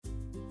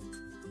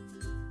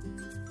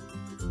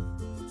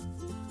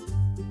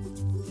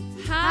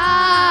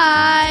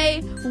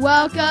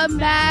Welcome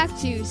back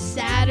to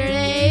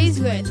Saturdays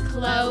with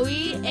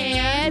Chloe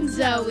and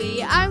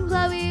Zoe. I'm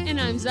Chloe. And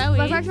I'm Zoe.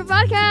 Welcome back to the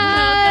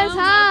podcast. Welcome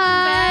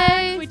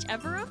Hi. back,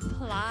 whichever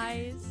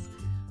applies.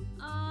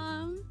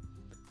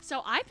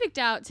 So I picked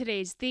out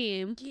today's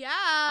theme. Yeah.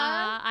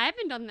 I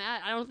haven't done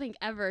that, I don't think,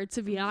 ever,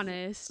 to be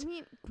honest. I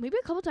mean, maybe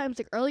a couple times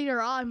like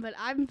earlier on, but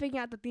I've been picking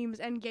out the themes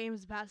and games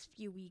the past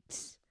few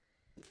weeks.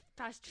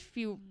 Past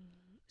few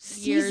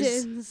years.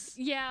 Seasons.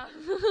 Yeah.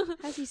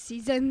 Past few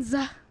seasons.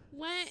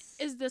 When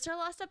is this our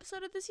last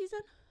episode of the season?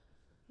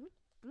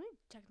 Let me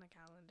check my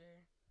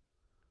calendar.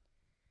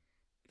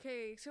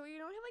 Okay, so we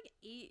have like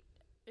eight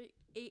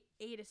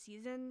a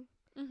season.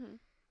 Mm-hmm.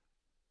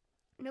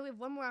 No, we have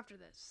one more after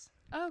this.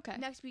 Oh, okay.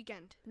 Next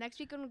weekend. Next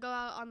week we'll go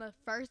out on the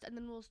 1st, and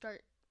then we'll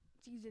start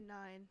season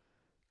 9.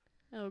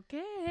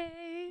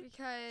 Okay.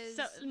 Because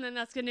And then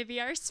that's gonna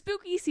be our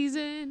spooky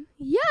season.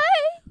 yay!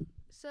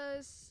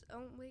 Because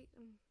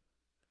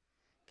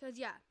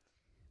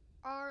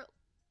our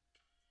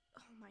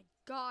oh my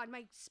god,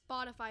 my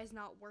Spotify is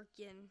not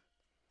working.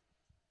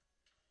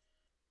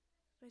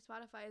 My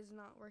Spotify is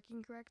not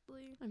working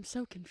correctly. I'm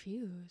so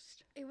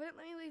confused. It wouldn't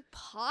let me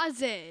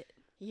pause it.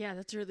 Yeah,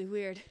 that's really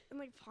weird.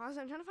 I'm pause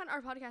it. I'm trying to find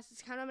our podcast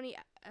to count how many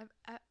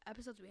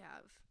episodes we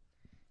have.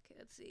 Okay,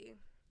 let's see.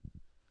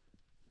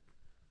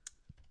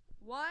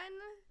 1,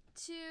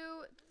 2,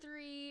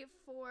 3,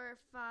 4,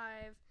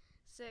 5,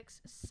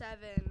 6, 7.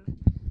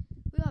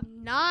 We have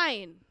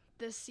 9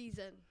 this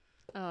season.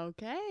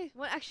 Okay.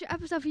 One extra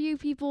episode for you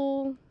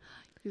people.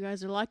 You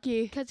guys are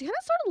lucky. Because we kind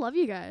of sort of love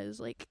you guys.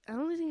 Like, I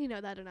don't think you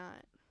know that or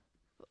not.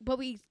 But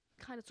we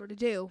kind of sort of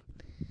do.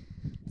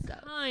 So.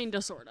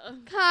 Kinda, sorta.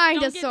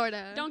 Kind of, sort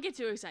of. Don't get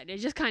too excited.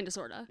 Just kinda,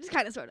 sorta. Just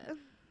kind of, sort of.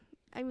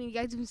 I mean, you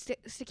guys have been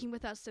sticking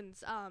with us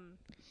since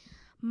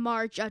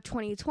March of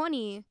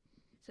 2020.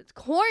 Since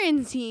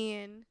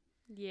quarantine.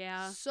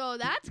 Yeah. So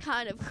that's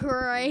kind of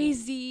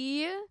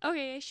crazy.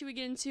 Okay, should we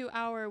get into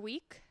our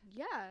week?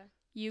 Yeah.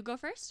 You go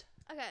first?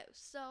 Okay,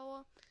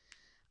 so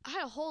I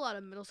had a whole lot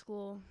of middle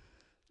school.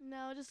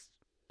 No, it was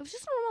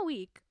just a normal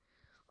week.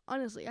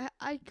 Honestly,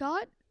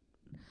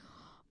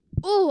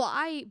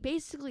 I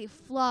basically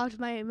flopped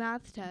my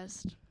math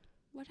test.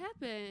 What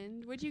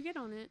happened? What'd you get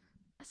on it?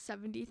 A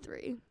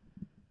 73.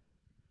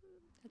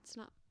 That's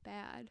not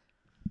bad.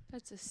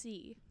 That's a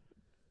C.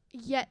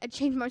 Yet I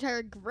changed my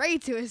entire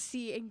grade to a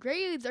C, and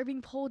grades are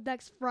being pulled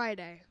next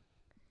Friday.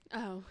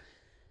 Oh.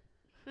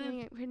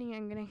 I'm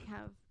gonna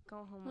go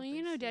home. Well, with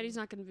you a know C. Daddy's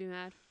not gonna be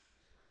mad.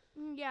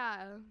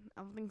 Yeah,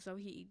 I don't think so.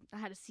 I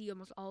had a C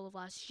almost all of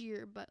last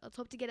year, but let's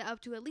hope to get it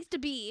up to at least a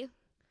B.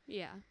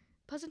 Yeah.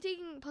 Plus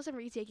I'm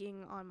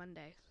retaking on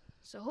Monday.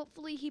 So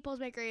hopefully he pulls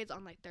my grades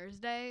on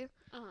Thursday,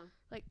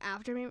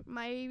 after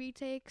my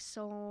retake.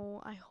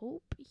 So I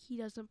hope he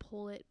doesn't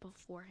pull it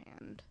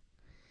beforehand.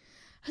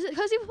 Because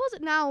if he pulls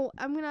it now,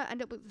 I'm gonna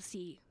end up with a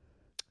C.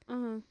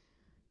 And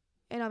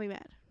I'll be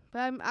mad. But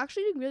I'm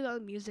actually doing really well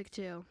in music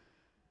too.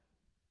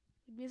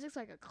 Music's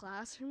like a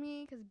class for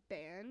me because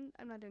band.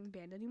 I'm not doing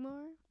band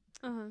anymore.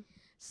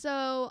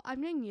 So I'm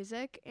doing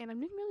music, and I'm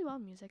doing really well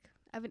in music.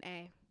 I have an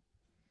A.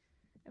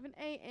 I have an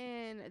A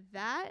in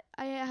that.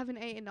 I have an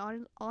A in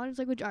honors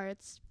language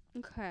arts.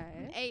 Okay.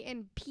 An A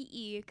in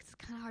PE because it's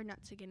kind of hard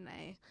not to get an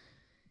A.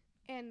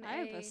 And I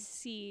have a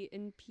C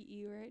in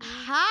PE right now.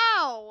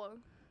 How?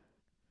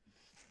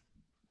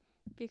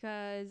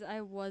 Because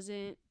I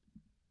wasn't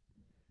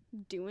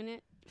doing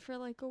it for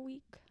a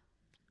week.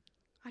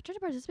 I try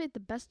to participate the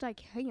best I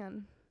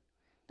can.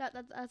 That's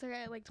I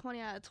got 20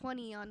 out of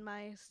 20 on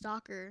my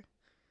stalker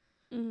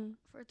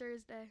for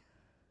Thursday.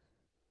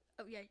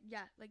 Oh yeah,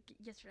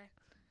 yesterday.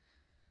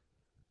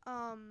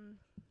 Oh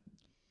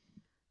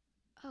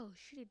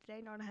shooty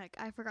dang darn heck!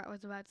 I forgot what I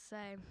was about to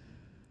say.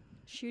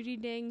 Shooty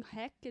dang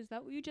heck? Is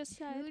that what you just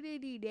said?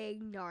 Shooty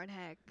dang darn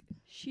heck.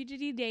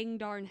 Shooty dang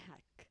darn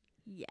heck.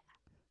 Yeah.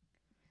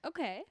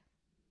 Okay.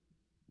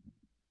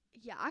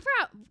 Yeah, I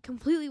forgot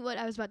completely what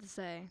I was about to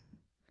say.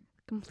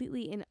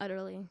 Completely and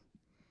utterly.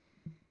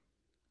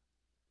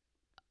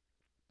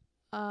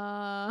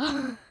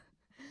 So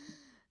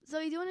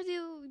do you want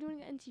to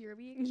get into your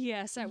week?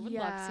 Yes, I would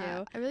love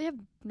to. I really have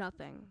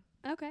nothing.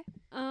 Okay.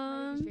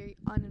 My week is very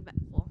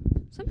uneventful.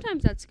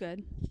 Sometimes that's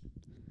good.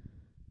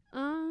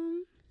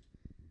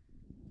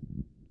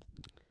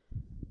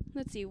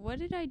 Let's see. What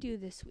did I do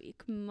this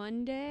week?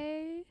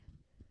 Monday.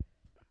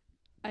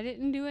 I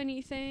didn't do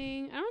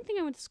anything. I don't think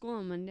I went to school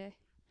on Monday.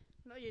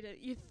 No, you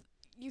didn't.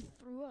 You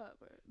threw up.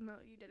 No,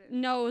 you didn't.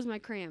 No, it was my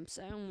cramps.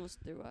 I almost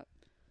threw up.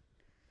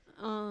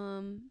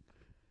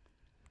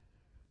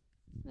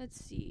 Let's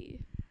see.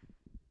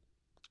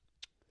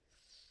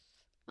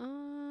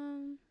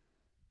 God,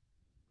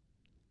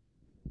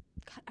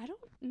 I don't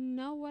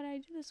know what I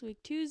did this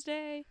week.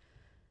 Tuesday,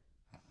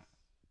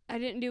 I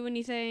didn't do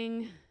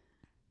anything.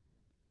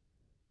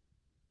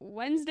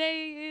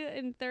 Wednesday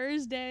and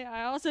Thursday,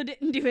 I also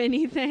didn't do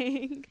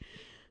anything.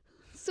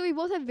 So we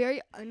both have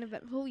very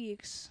uneventful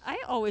weeks.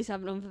 I always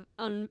have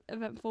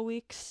uneventful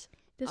weeks.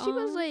 This week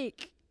was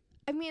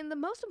the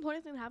most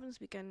important thing that happened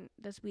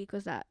this week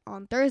was that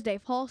on Thursday,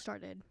 fall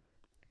started.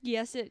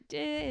 Yes, it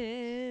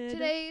did.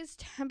 Today's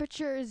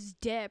temperatures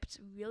dipped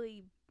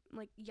really,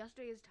 like,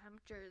 yesterday's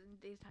temperatures and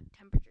today's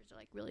temperatures are,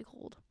 like, really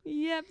cold.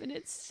 Yep, and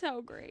it's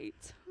so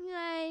great.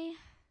 Yay.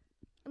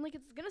 And, like,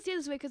 it's gonna stay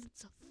this way because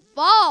it's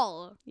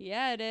fall.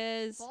 Yeah, it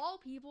is. Fall,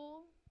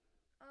 people.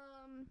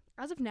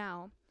 As of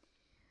now,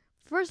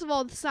 first of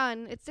all, the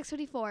sun, it's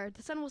 6:54.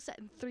 The sun will set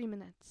in 3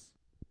 minutes.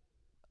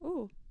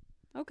 Ooh,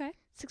 okay.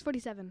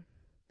 6:47.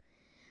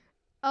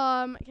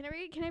 Can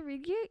I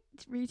read to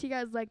you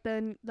guys, like,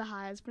 the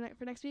highs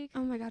for next week?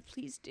 Oh my God,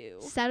 please do.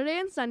 Saturday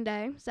and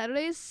Sunday.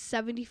 Saturday is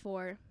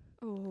 74.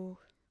 Oh,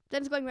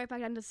 Then it's going right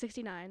back down to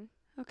 69.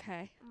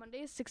 okay.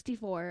 Monday is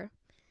 64.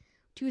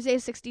 Tuesday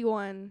is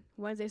 61.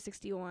 Wednesday is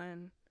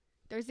 61.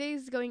 Thursday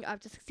is going up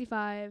to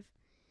 65.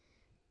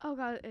 Oh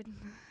God,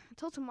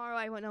 until tomorrow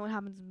I won't know what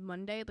happens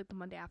Monday, like the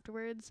Monday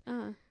afterwards.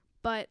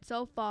 But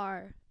so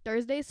far,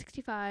 Thursday is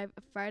 65.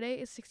 Friday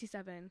is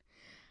 67.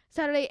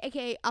 Saturday,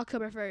 aka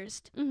October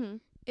 1st,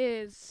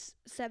 is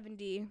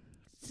 70.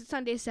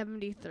 Sunday is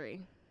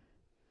 73.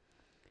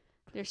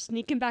 They're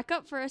sneaking back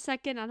up for a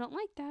second. I don't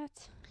like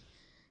that.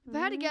 If I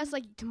had to guess,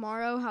 like,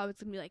 tomorrow, how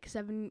it's gonna be like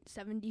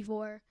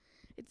 74,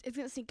 it's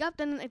gonna sneak up,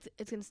 then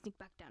it's gonna sneak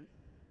back down.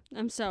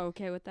 I'm so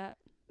okay with that.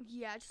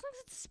 Yeah, just like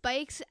it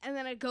spikes and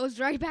then it goes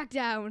right back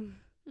down.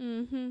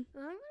 Mm-hmm. As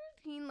long as we're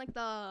between, like, the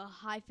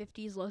high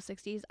 50s, low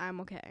 60s,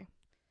 I'm okay.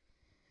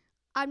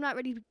 I'm not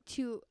ready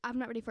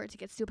for it to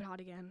get stupid hot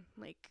again.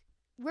 Like,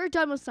 we're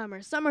done with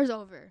summer. Summer's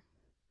over.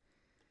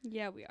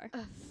 Yeah, we are.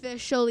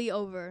 Officially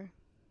over.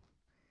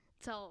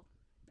 Till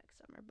next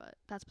summer, but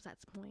that's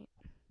besides the point.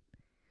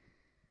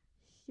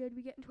 Should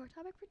we get into our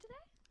topic for today?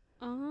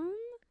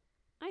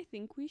 I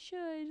think we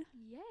should.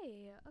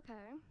 Yay.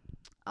 Okay.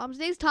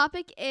 Today's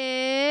topic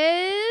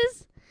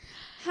is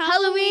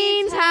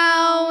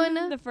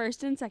Halloweentown. The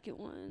first and second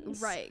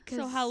ones. Right.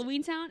 So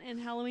Halloweentown and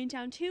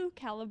Halloweentown 2,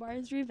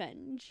 Calabar's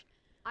Revenge.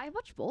 I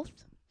watched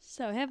both.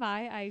 So have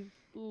I.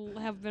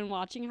 I have been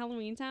watching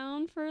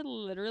Halloweentown for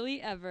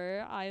literally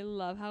ever. I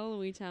love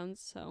Halloweentown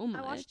so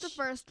much. I watched the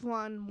first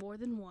one more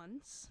than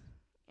once,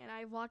 and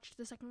I watched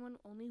the second one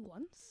only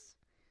once.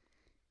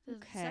 The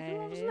second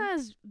one wasn't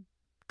as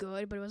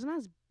good, but it wasn't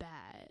as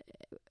bad.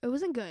 It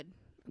wasn't good.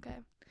 Okay.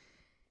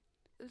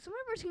 It was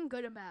somewhere between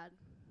good and bad.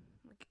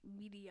 Like,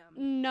 medium.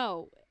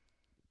 No.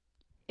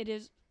 It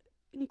is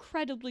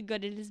incredibly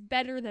good. It is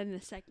better than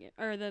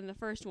the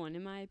first one,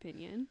 in my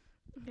opinion.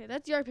 Okay,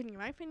 that's your opinion.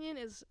 My opinion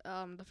is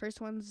the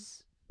first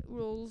one's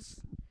rules,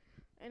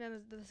 and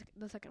then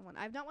the second one.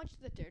 I've not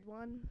watched the third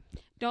one.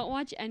 Don't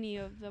watch any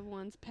of the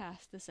ones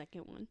past the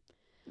second one.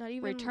 Not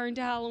even Return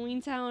to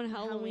Halloweentown,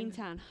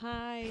 Halloweentown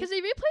High. Because they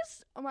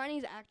replaced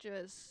Marnie's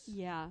actress.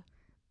 Yeah.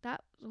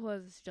 That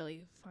was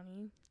really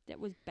funny. That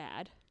was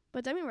bad.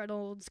 But Demi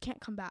Reynolds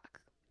can't come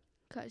back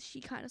because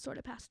she kind of sort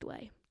of passed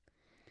away.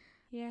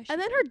 Yeah.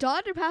 And then her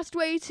daughter passed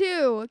away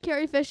too,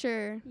 Carrie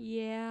Fisher.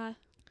 Yeah.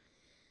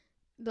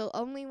 The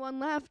only one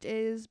left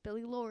is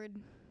Billie Lourd.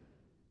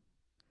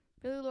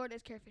 Billie Lourd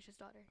is Carrie Fisher's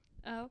daughter.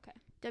 Oh, okay.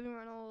 Demi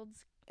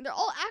Reynolds. And they're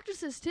all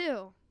actresses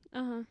too.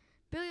 Uh-huh.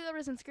 Billie Lourd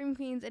is in Scream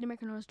Queens and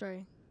American Horror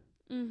Story.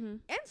 Mm-hmm.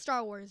 And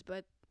Star Wars,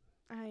 but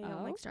I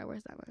don't like Star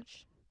Wars that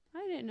much.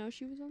 I didn't know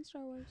she was on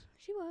Star Wars.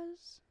 She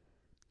was.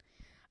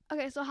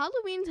 Okay, so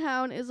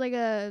Halloweentown is like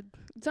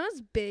it's not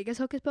as big as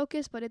Hocus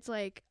Pocus, but it's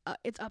like,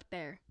 it's up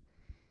there.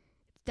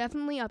 It's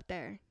definitely up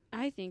there.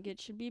 I think it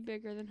should be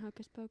bigger than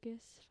Hocus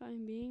Pocus, if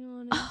I'm being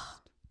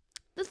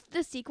honest.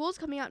 The sequel is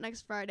coming out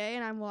next Friday,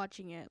 and I'm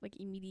watching it, like,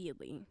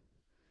 immediately.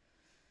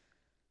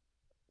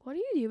 What are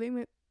you doing?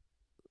 Are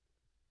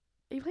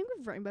you playing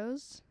with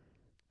rainbows?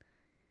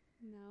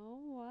 No,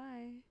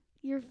 why?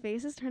 Your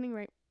face is turning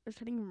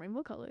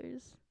rainbow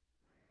colors.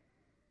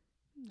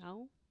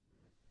 No.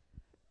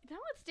 Now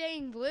it's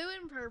staying blue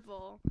and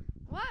purple.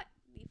 What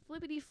the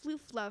flippity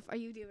floof fluff are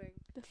you doing?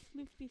 The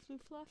floofy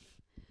floof fluff.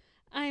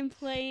 I'm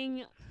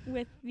playing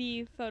with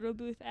the photo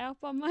booth app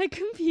on my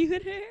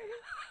computer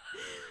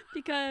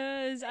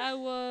because I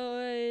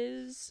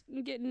was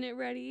getting it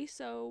ready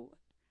so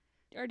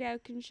our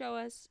dad can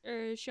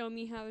show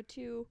me how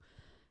to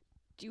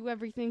do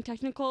everything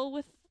technical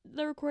with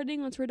the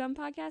recording once we're done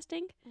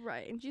podcasting.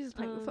 Right, and she's just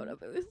playing with photo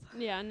booth.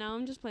 Yeah, now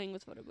I'm just playing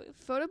with photo booth.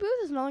 Photo booth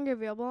is no longer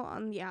available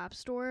on the App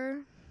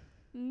Store.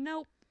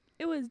 Nope,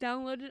 it was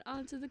downloaded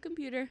onto the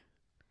computer.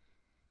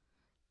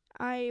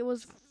 I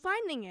was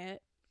finding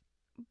it,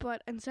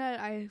 but instead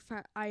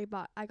I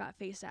got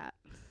FaceApp,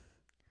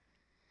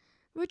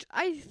 which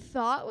I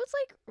thought was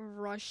like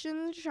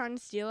Russians trying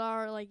to steal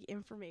our like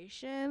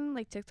information,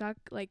 like TikTok,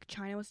 like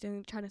China was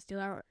trying to steal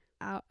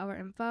our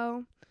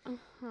info.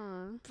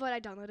 But I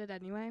downloaded it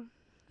anyway.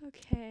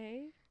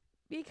 Okay.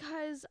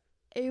 Because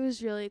it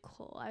was really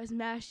cool. I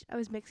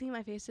was mixing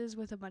my faces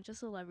with a bunch of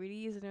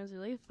celebrities, and it was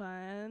really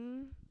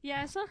fun.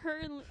 Yeah, I saw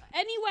her.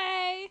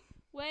 Anyway,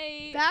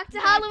 wait. Back to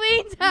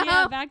Halloweentown.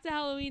 Yeah, back to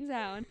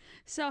Halloweentown.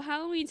 So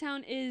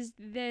Halloweentown is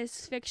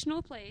this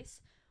fictional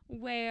place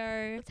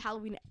where it's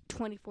Halloween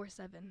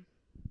 24/7.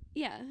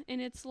 Yeah,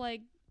 and it's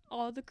like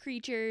all the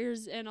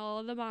creatures and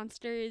all the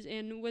monsters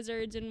and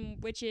wizards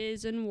and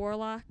witches and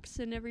warlocks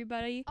and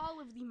everybody. All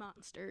of the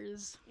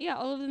monsters. Yeah,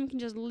 all of them can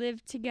just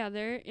live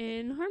together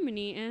in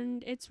harmony,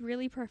 and it's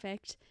really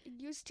perfect. It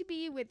used to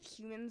be with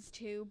humans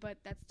too, but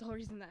that's the whole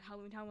reason that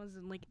Halloweentown was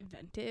like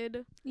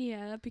invented.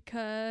 Yeah,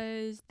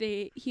 because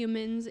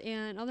humans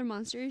and other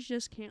monsters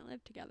just can't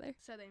live together.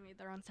 So they made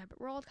their own separate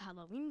world,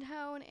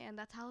 Halloweentown, and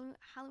that's how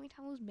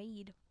Halloweentown was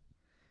made.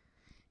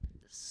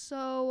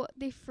 So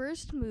the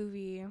first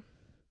movie,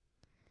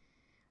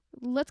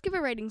 let's give it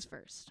ratings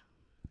first.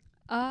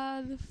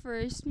 The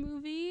first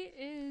movie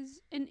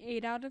is an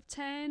 8 out of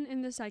 10,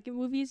 and the second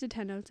movie is a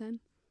 10 out of 10.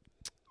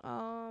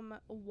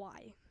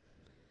 Why?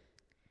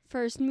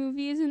 First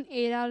movie is an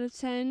 8 out of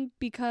 10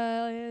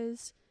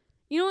 because,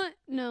 you know what?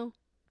 No,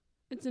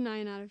 it's a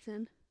 9 out of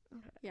 10.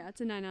 Okay. Yeah,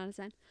 it's a 9 out of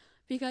 10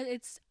 because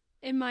it's,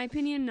 in my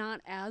opinion, not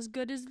as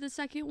good as the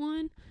second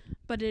one,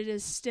 but it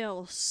is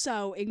still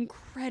so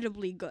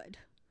incredibly good.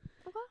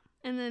 Okay.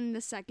 And then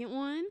the second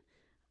one,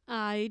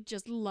 I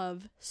just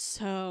love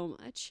so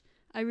much.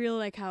 I really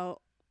like how,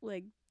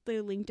 like,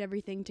 they linked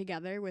everything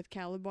together with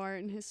Calabar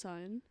and his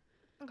son.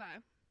 Okay.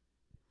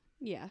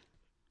 Yeah.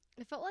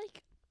 It felt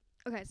like,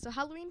 okay, so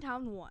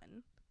Halloweentown 1,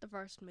 the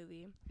first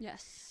movie,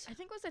 Yes. I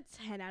think was a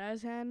 10 out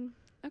of 10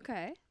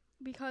 Okay.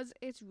 because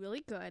it's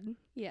really good.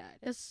 Yeah.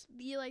 It's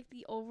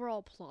the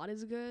overall plot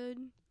is good.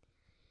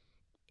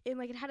 And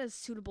like it had a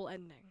suitable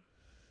ending.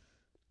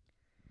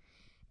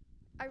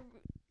 I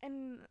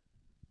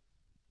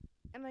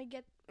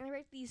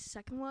rate the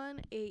second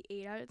one a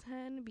 8 out of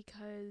 10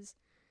 because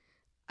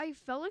I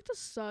felt like the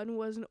sun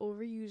was an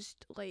overused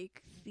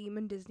like theme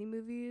in Disney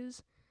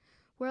movies,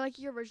 where like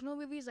your original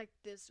movie is like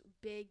this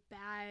big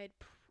bad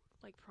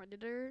like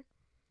predator,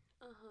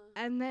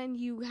 and then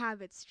you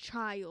have its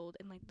child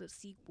in like the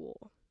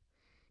sequel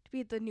to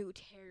be the new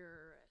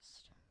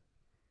terrorist.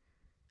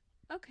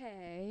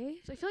 Okay.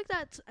 So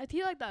I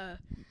feel like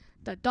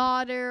the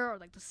daughter or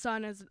like the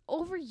son is an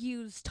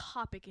overused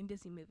topic in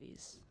Disney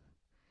movies.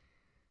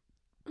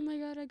 Oh my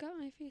god, I got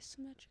my face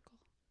symmetrical.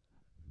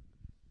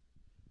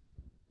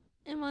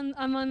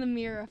 I'm on the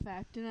mirror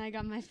effect, and I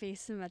got my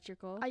face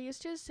symmetrical. I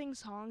used to sing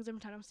songs every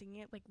time I'm singing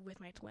it like with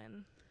my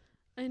twin.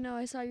 I know,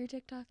 I saw your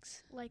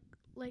TikToks. Like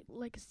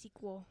a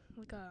sequel,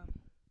 like a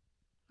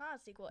not a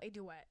sequel, a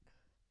duet.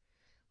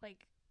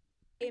 Like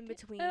in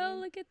between. Oh,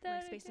 look at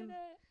that! Like space in,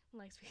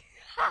 like space.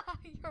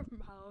 Your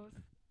mouth.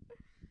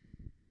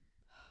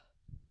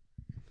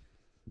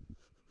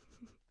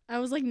 I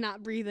was like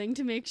not breathing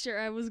to make sure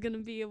I was gonna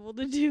be able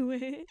to do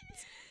it.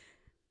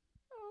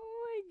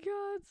 Oh my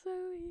god,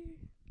 Zoe.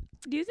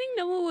 Do you think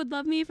Noah would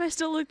love me if I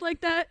still looked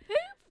like that?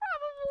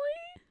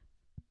 Probably.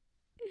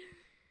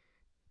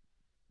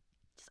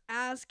 Just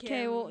ask him.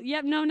 Okay, well,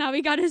 yep, no, now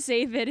we gotta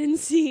save it and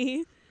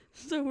see.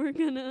 So we're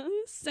gonna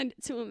send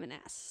it to him and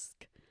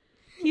ask.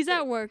 He's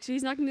at work, so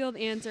he's not gonna be able to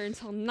answer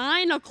until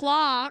 9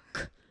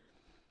 o'clock.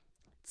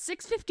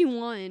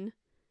 6:51.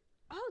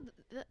 Oh,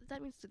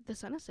 that means the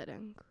sun is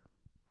setting.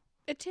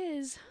 It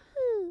is.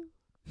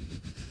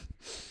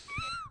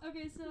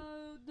 Okay,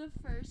 so the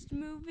first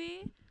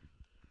movie.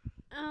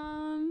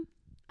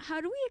 How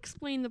do we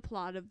explain the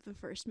plot of the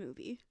first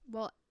movie?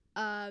 Well,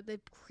 the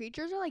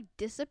creatures are like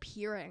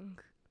disappearing,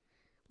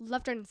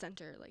 left, right, and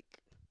center. Like,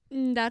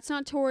 That's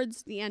not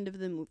towards the end of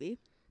the movie.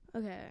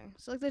 okay,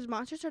 so like the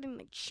monsters starting to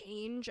like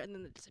change and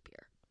then they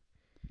disappear.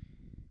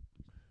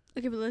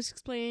 Okay, but let's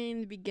explain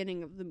the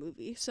beginning of the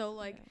movie. So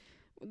like,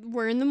 Okay.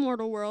 we're in the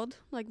mortal world.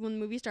 Like when the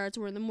movie starts,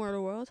 we're in the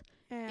mortal world,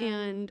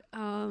 and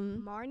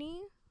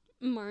Marnie,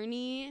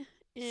 Marnie,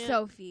 and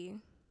Sophie.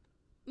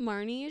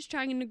 Marnie is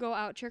trying to go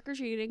out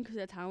trick-or-treating because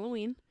it's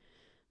Halloween.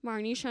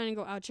 Marnie's trying to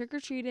go out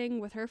trick-or-treating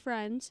with her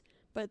friends,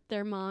 but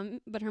her mom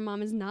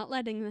is not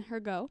letting her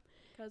go.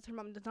 Because her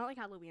mom does not like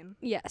Halloween.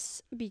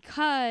 Yes,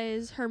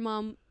 because her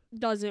mom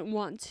doesn't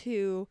want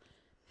to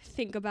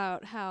think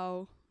about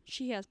how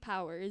she has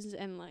powers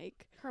and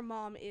like... Her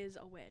mom is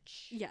a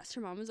witch. Yes,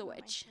 her mom is a Oh,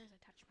 witch. My hair's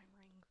attached to my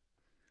ring.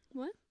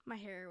 What? My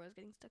hair was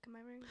getting stuck in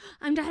my ring.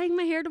 I'm dyeing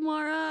my hair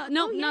tomorrow.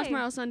 No, not yay.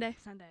 tomorrow, Sunday.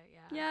 Sunday,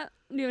 yeah. Yeah,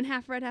 I'm doing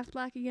half red, half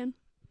black again.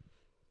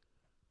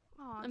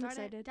 Aw, I'm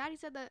excited. Daddy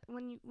said that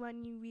when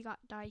we got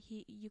dye,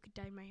 you could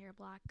dye my hair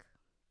black.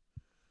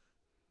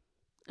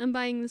 I'm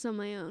buying this on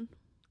my own.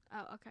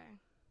 Oh, okay.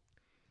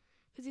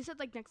 Because he said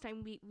like next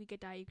time we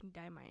get dye, you can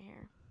dye my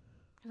hair.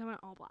 Because I want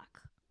all black.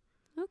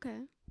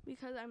 Okay.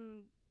 Because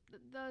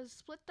the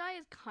split dye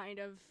is kind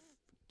of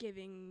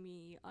giving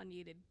me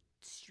unneeded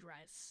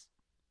stress.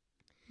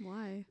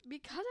 Why?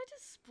 Because I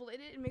just split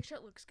it and make sure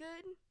it looks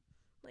good.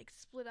 Like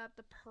split out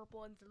the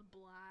purple into the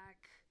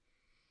black.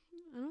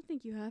 I don't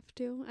think you have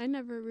to. I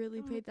never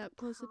really paid that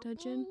close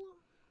attention.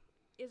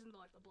 Isn't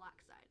like the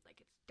black side. Like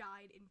it's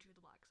dyed into the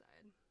black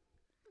side.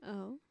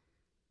 Oh.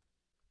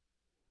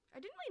 I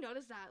didn't really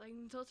notice that like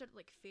until it started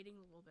like fading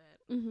a little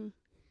bit. Mhm.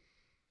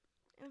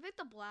 And with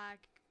the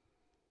black,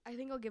 I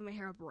think I'll give my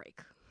hair a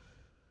break.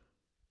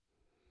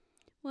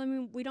 Well, I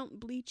mean, we don't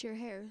bleach your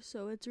hair,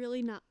 so it's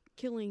really not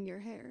killing your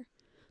hair.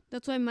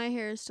 That's why my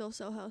hair is still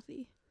so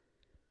healthy.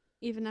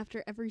 even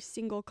after every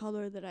single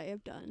color that I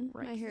have done.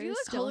 Right. My hair you is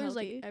do still colors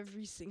healthy. like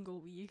every single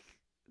week.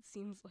 It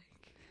seems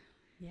like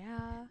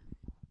Yeah.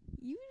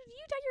 you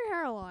dye your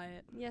hair a lot.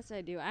 Yes,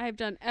 I do. I have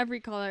done every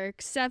color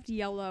except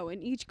yellow,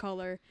 and each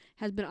color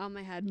has been on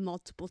my head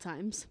multiple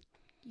times.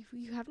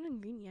 You haven't done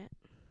green yet.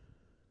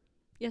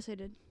 Yes, I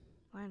did.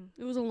 When?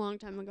 It was a long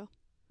time ago.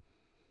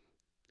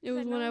 It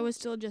was when I was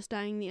still just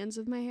dyeing the ends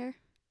of my hair.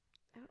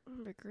 I don't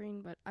remember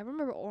green, but I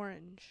remember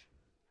orange.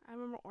 I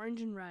remember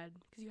orange and red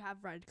because you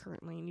have red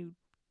currently, and you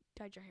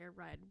dyed your hair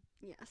red.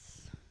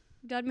 Yes.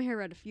 Dyed my hair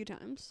red a few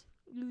times.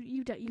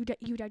 You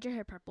dyed your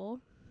hair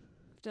purple.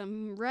 I've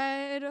done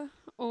red,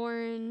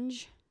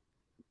 orange,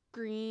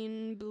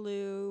 green,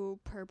 blue,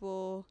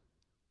 purple,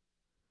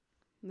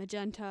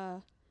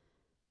 magenta,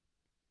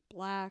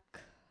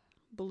 black,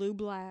 blue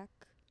black.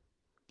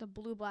 The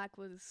blue black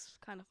was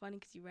kind of funny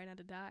because you ran out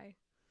of dye.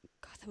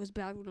 God, that was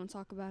bad. We don't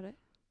talk about it.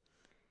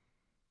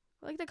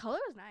 Like the color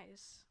was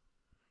nice.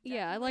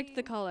 Yeah, I liked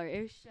the color.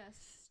 It was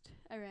just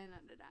I ran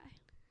out of dye.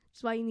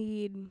 That's why you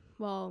need.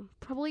 Well,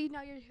 probably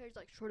now your hair's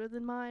like shorter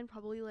than mine.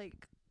 Probably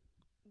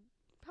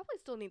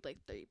still need like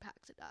 30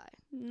 packs of dye.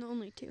 No,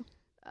 only 2.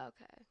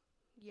 Okay.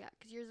 Yeah,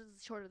 because yours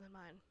is shorter than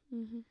mine.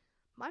 Mhm.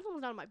 Mine's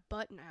almost down to my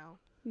butt now.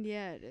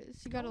 Yeah, it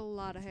is. You got a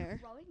lot of hair.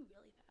 Growing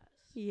really fast.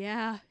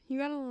 Yeah, you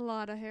got a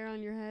lot of hair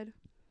on your head.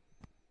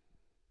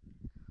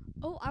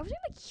 Oh, I was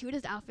wearing the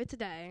cutest outfit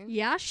today.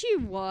 Yeah, she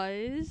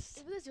was.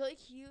 It was this really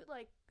cute,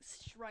 like,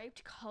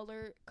 striped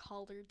collared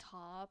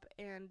top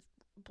and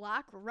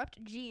black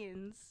ripped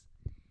jeans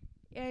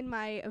and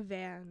my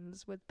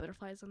Vans with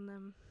butterflies on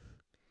them.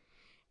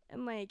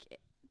 And, like,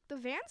 the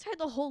Vans had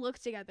the whole look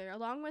together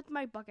along with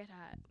my bucket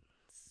hat.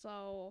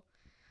 So,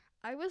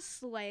 I was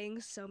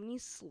slaying so many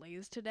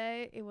slays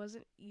today, it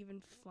wasn't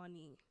even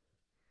funny.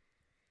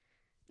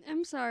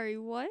 I'm sorry,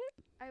 what?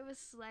 I was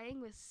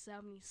slaying with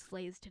so many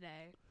slays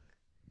today.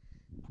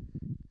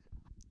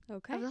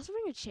 Okay. I was also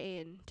wearing a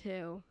chain,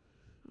 too.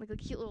 Like a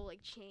cute little,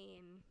 like,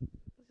 chain. It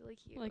was really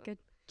cute. Like a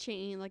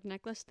chain, like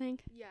necklace thing?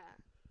 Yeah.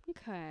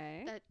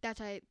 Okay. That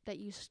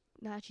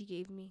she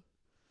gave me.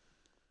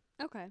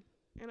 Okay.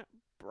 And it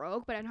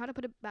broke, but I know how to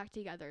put it back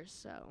together,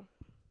 so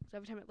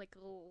every time it, like,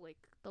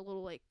 the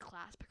little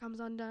clasp comes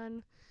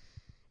undone,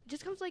 it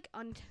just comes, like,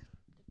 detached.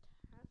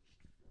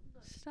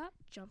 Stop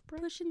Jump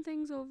pushing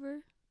things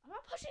over. I'm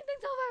not pushing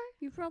things over.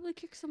 You probably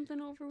kicked something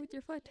over with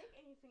your foot. Take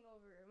anything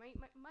over.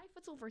 My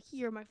foot's over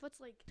here. My foot's,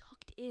 like,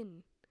 tucked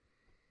in.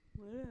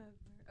 Whatever.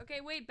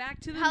 Okay, wait, back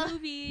to the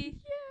movie.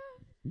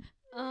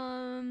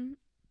 Yeah.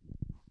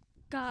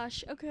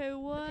 Gosh, okay,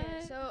 what?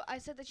 Okay, so I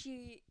said that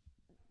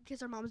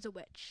because her mom's a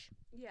witch.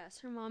 Yes,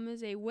 her mom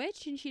is a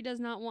witch and she does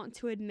not want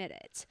to admit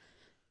it.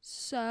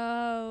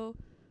 So,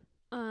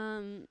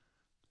 when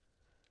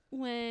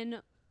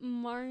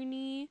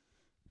Marnie,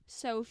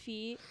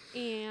 Sophie,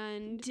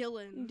 and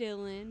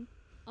Dylan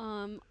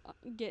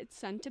get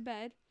sent to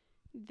bed,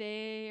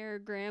 their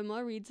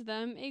grandma reads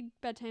them a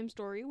bedtime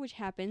story, which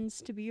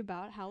happens to be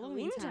about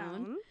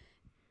Halloweentown.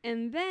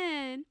 And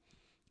then,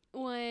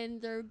 when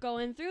they're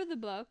going through the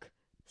book,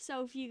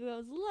 Sophie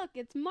goes, "Look,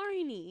 it's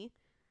Marnie,"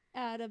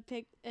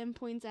 and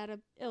points at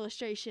an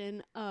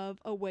illustration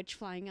of a witch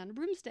flying on a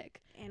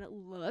broomstick. And it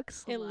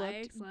looked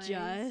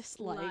just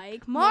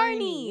like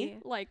Marnie.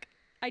 Like,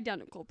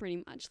 identical,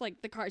 pretty much.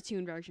 Like the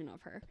cartoon version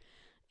of her.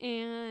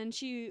 And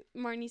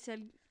Marnie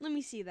said, "Let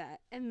me see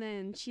that." And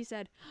then she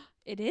said,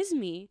 "It is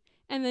me."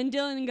 And then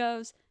Dylan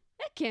goes,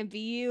 "That can't be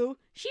you.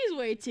 She's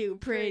way too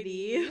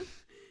pretty."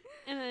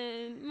 And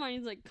then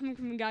Marnie's like, "Coming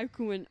from a guy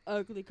who won an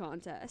ugly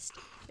contest."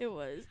 It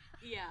was,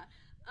 yeah.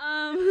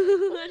 I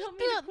don't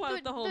mean to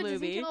quote the whole movie.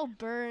 Disney Channel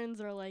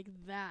burns are like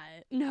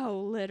that. No,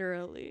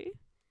 literally.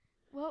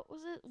 What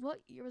was it?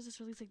 What year was this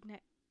released?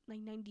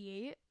 Like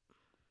 98?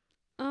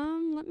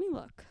 Let me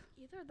look.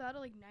 Either that or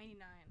like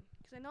 99.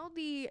 Because I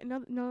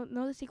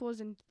know the sequel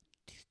was in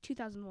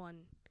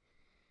 2001.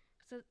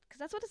 Because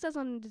that's what it says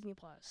on Disney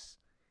Plus.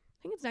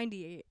 I think it's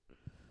 98.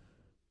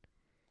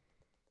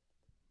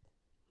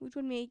 Which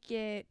would make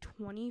it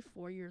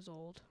 24 years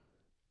old.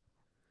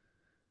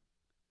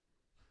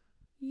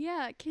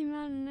 Yeah, it came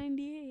out in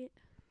 98.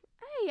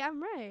 Hey,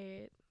 I'm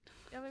right.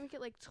 That would make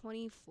it like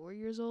 24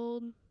 years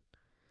old.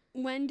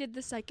 When did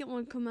the second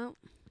one come out?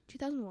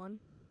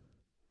 2001.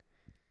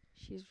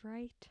 She's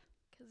right.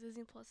 Because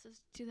Disney Plus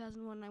is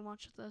 2001, and I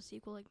watched the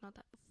sequel like not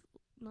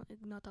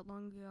that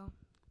long ago.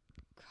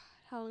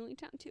 God,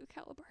 Halloweentown 2,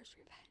 Calabar's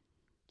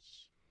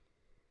Revenge.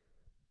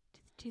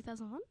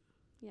 2001?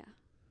 Yeah.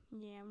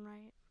 Yeah, I'm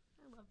right.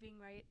 I love being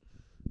right.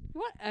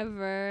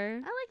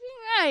 Whatever. I like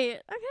being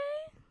right,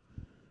 okay?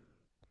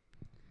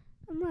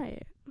 I'm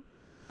right.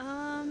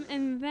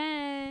 And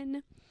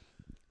then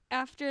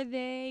after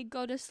they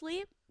go to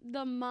sleep,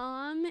 the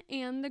mom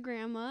and the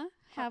grandma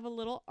have a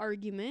little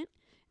argument,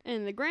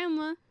 and the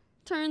grandma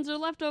turns her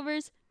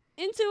leftovers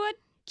into a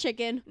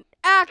chicken.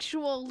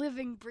 Actual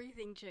living,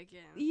 breathing chicken.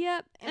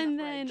 Yep. And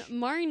then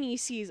Marnie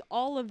sees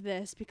all of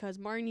this because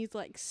Marnie's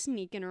like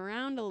sneaking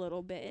around a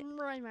little bit.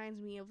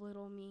 Reminds me of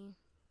little me.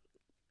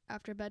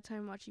 after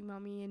bedtime watching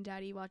Mommy and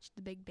Daddy watch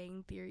The Big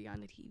Bang Theory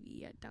on the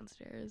TV at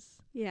downstairs.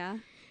 Yeah.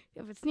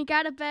 If I sneak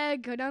out of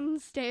bed, go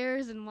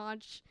downstairs and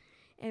watch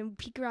and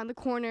peek around the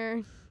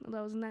corner. Although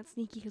I wasn't that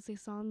sneaky because they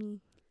saw me.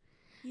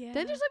 Yeah.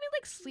 Then just let me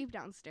like sleep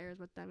downstairs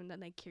with them, and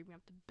then they carry me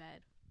up to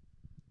bed.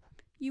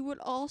 You would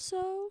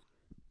also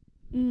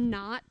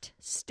not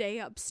stay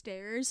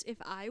upstairs if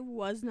I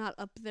was not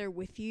up there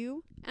with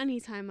you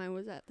anytime I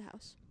was at the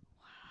house.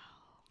 Wow.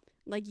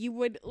 Like, you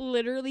would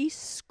literally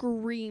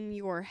scream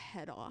your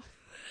head off.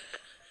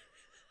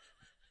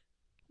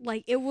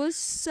 Like, it was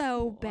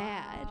so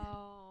bad.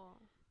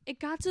 It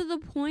got to the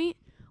point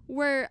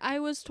where I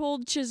was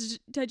told to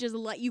just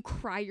let you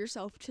cry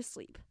yourself to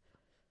sleep.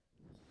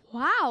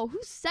 Wow, who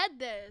said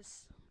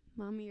this?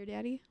 Mommy or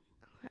daddy?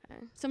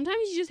 Okay.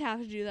 Sometimes you just have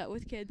to do that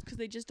with kids because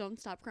they just don't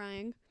stop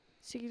crying.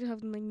 So you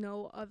have like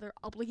no other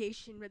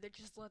obligation where they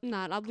just let them.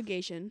 Not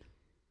obligation.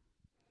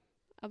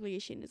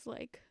 Obligation is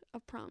like a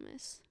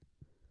promise.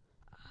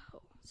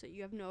 Oh. So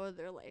you have no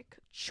other like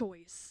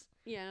Choice.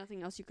 Yeah,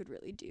 nothing else you could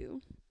really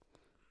do.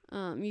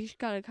 You just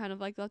gotta kind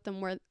of like let them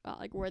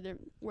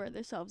wear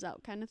themselves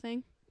out kind of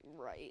thing.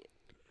 Right.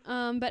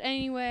 But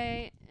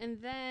anyway,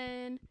 and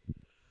then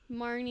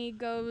Marnie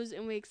goes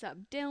and wakes up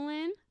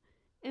Dylan,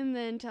 and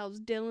then tells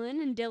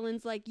Dylan, and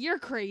Dylan's like, "You're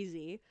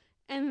crazy."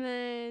 And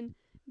then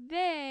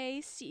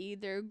they see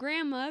their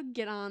grandma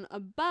get on a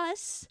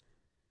bus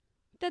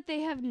that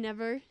they have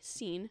never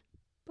seen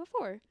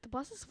before. The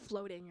bus is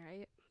floating,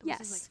 right? The Yes.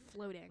 bus is like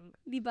floating.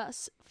 The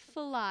bus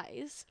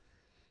flies.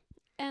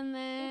 And It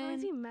then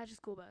reminds me of Magic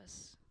School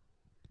Bus.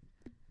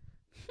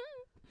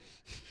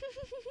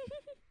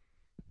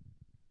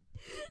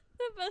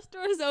 the bus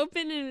doors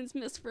open and it's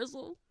Miss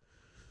Frizzle.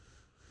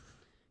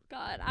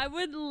 God, I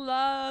would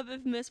love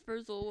if Miss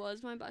Frizzle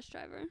was my bus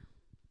driver.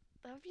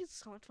 That would be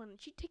so much fun.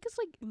 She'd take us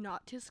like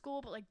not to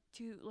school, but like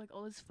to like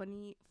all those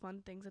fun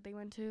things that they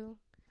went to.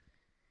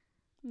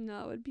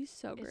 No, it'd be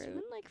so great. It's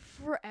been like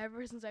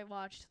forever since I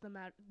watched the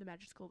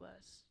Magic School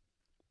Bus.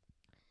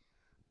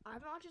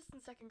 I'm not just in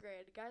 2nd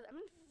grade, guys. I'm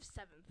in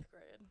 7th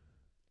grade.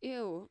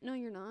 Ew, no,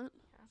 you're not.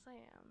 Yes, I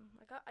am.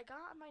 I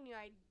got my new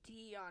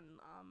ID on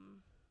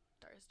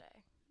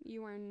Thursday.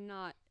 You are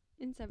not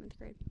in 7th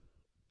grade.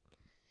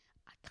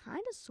 I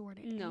kind of sort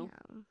of No.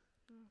 am.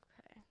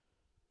 Okay.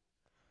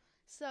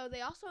 So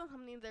they also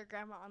accompany their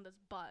grandma on this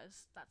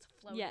bus that's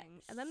floating. Yes.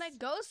 And then it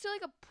goes to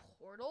like a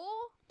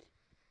portal.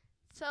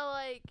 So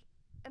like,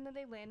 and then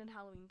they land in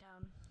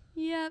Halloweentown.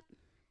 Yep.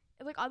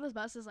 And like on this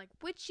bus is like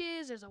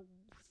witches. There's a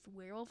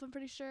werewolf, I'm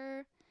pretty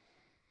sure.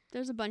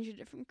 There's a bunch of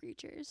different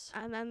creatures.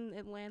 And then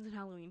it lands in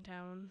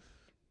Halloweentown.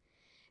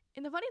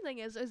 And the funny thing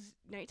is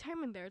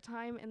nighttime in their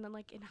time, and then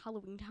like in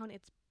Halloweentown,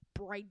 it's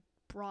bright,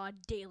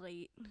 broad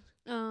daylight.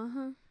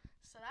 Uh-huh.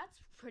 So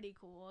that's pretty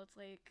cool. It's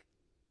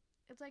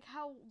like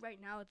how right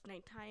now it's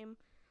nighttime.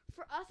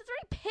 For us, it's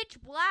already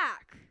pitch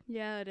black.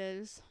 Yeah, it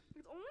is.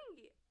 It's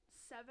only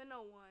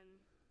 7:01.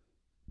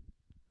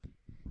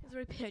 It's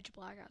already pitch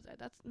black outside.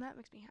 That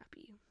makes me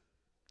happy.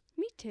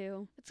 Me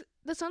too.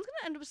 The sun's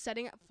gonna end up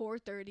setting at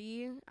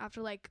 4:30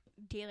 after like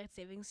daylight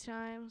savings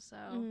time. So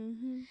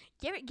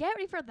get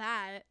ready for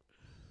that.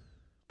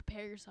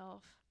 Prepare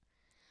yourself.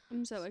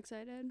 I'm so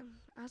excited.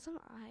 As am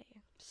I.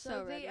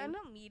 So they ready. end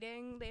up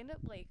meeting. They end up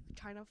like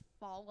trying to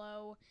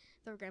follow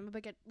their grandma,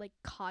 but get like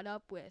caught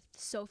up with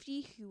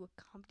Sophie, who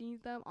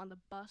accompanied them on the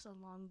bus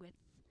along with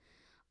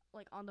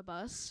on the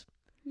bus.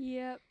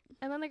 Yep.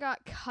 And then they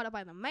got caught up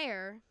by the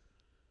mayor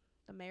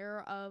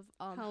of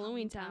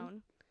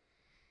Halloweentown.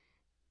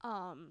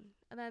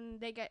 And then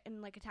they get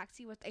in like a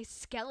taxi with a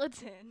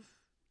skeleton.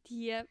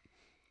 Yep.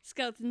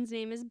 Skeleton's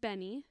name is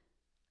Benny.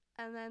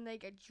 And then they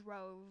get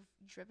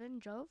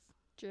driven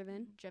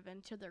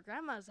to their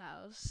grandma's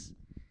house.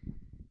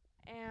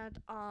 And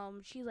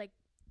she's like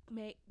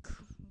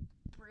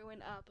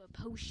brewing up a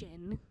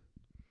potion.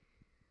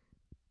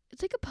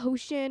 It's like a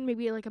potion,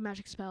 maybe like a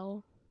magic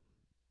spell.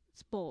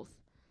 It's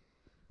both.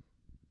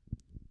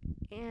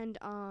 And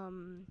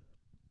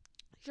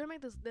she's gonna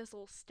make this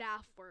little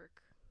staff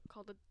work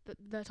called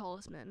the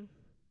talisman.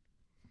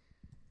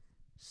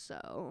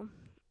 So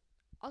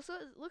also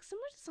it looks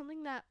similar to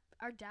something that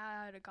our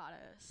dad got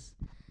us.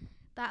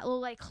 That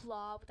little like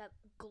claw with that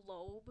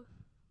globe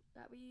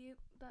that we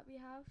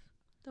have.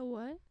 The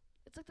what?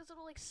 It's like this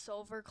little like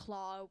silver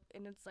claw,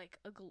 and it's like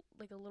a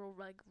little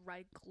like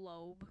red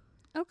globe.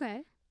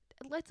 Okay.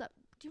 It lights up.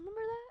 Do you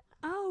remember that?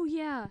 Oh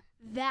yeah.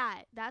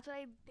 That's what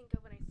I think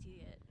of when I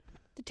see it.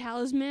 The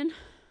talisman.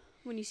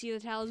 When you see the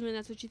talisman,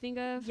 that's what you think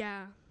of?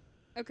 Yeah.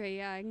 Okay,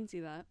 yeah, I can see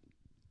that.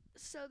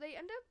 So we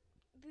end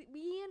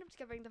up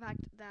discovering the fact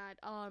that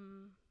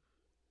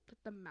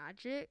the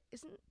magic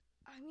isn't.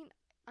 I mean,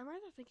 I'm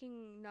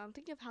thinking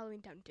of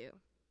Halloweentown too.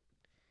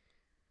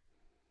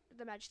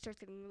 The magic starts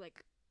getting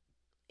like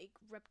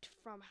ripped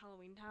from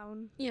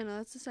Halloweentown. Yeah, no,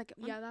 that's the second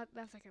one. Yeah,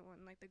 that second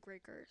one, like the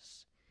Great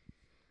Curse.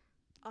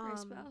 Great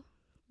spell.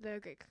 The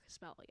Great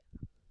Spell,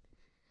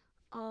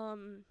 yeah.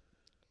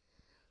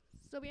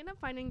 So we end up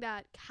finding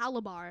that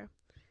Calabar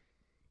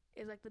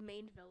is like the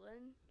main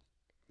villain.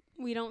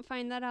 We don't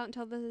find that out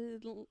until the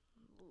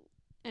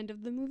End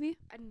of the movie.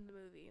 End of the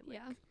movie. Like,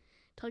 Yeah.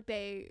 Till like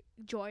they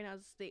join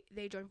us.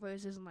 They join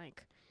forces and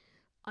like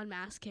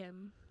unmask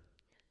him.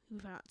 We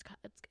found out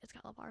it's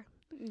Calabar.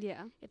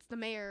 Yeah. It's the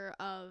mayor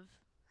of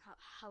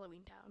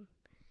Halloweentown.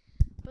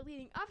 But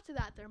leading up to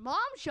that, their mom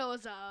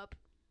shows up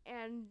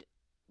and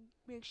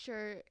makes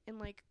sure and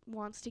like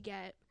wants to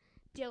get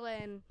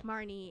Dylan,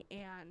 Marnie,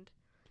 and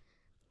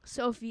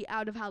Sophie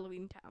out of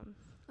Halloweentown.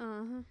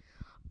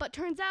 But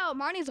turns out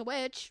Marnie's a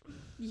witch.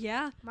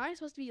 Yeah. Marnie's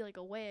supposed to be like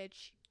a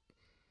witch.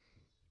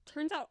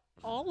 Turns out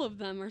all of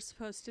them are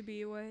supposed to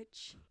be a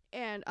witch.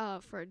 And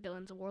for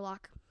Dylan's a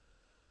warlock.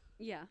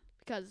 Yeah.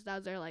 Because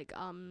those are like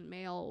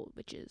male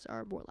witches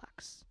or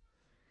warlocks.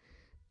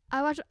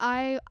 I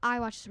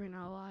watch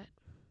Serena a lot.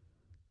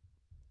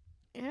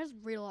 And I just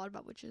read a lot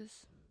about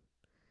witches.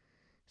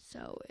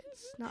 So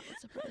it's not a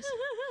surprise.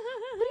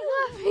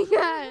 What are you laughing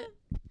at?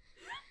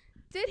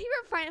 Did he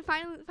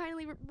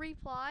finally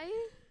reply?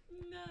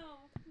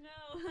 No.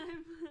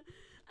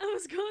 I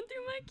was going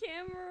through my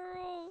camera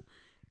roll,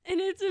 and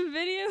it's a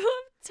video of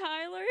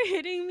Tyler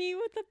hitting me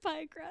with a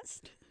pie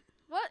crust.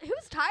 What?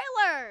 Who's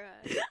Tyler?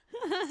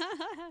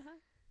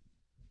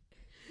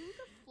 Who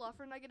the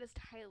fluffer nugget is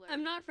Tyler?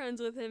 I'm not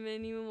friends with him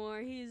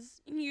anymore. He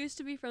used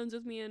to be friends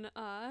with me and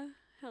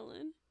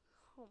Helen.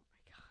 Oh my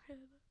god.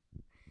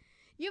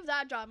 You have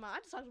that drama. I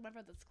just talked to my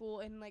friends at school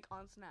and like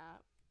on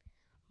Snap.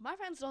 My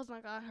friend still has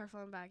not got her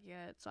phone back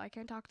yet, so I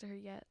can't talk to her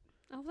yet.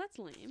 Oh, that's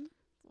lame.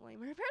 Her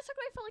parents took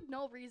away for like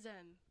no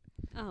reason.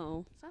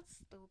 Oh. So that's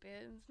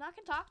stupid. So now I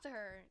can talk to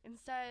her.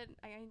 Instead,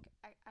 I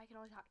can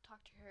only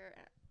talk to her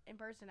in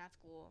person at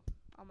school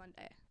on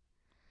Monday.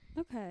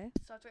 Okay.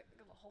 So I have to wait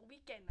the whole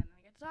weekend, and then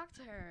I get to talk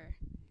to her.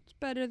 It's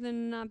better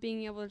than not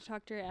being able to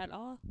talk to her at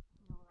all.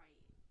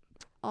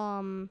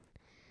 Right.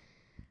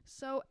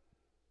 So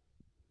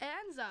it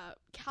ends up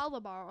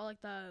Calabar, or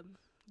like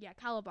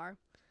Calabar,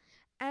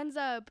 ends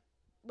up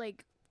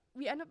like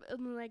we end up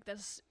in like the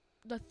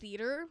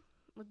theater,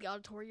 like the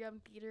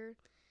auditorium theater.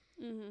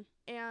 Mm-hmm.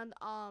 And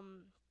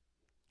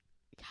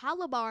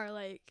Calabar,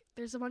 like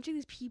there's a bunch of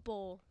these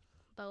people,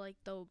 the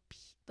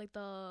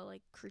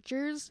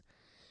creatures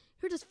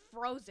who are just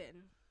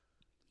frozen.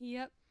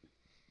 Yep.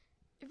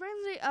 It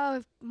reminds me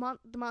of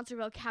the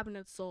Monsterville Cabinet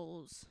of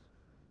Souls.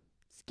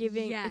 It's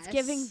giving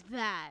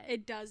that.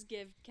 It does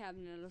give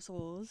Cabinet of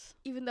Souls.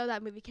 Even though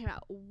that movie came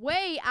out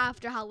way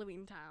after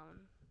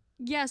Halloweentown.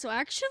 Yeah, so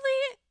actually,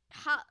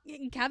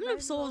 Cabinet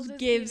of Souls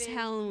gives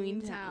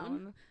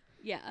Halloweentown.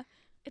 Yeah.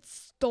 It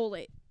stole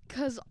it.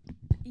 'Cause,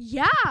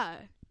 yeah.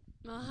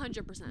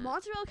 100%.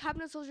 Monsterville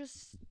Cabinet of Souls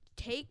just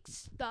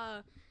takes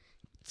the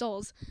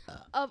souls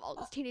of all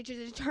these teenagers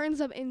and turns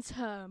them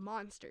into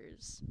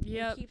monsters.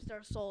 Yep. And keeps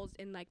their souls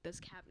in, like, this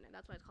cabinet.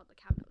 That's why it's called the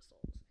Cabinet of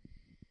Souls.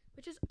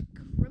 Which is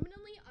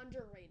criminally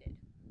underrated.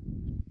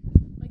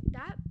 Like,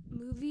 that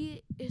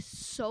movie is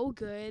so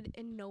good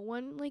and no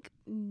one, like,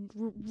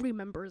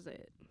 remembers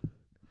it.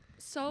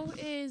 So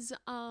is,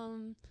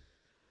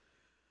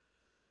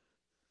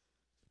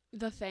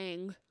 The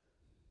Thing.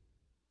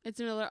 It's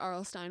another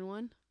R.L. Stine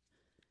one.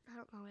 I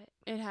don't know it.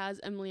 It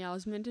has Emily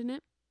Osment in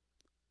it.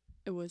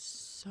 It was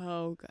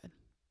so good.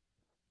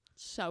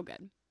 So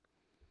good.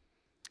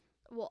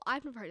 Well,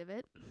 I've never heard of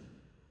it.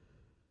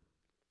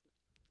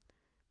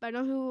 But I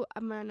know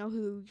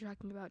who you're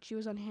talking about. She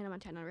was on Hannah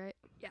Montana, right?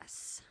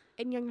 Yes.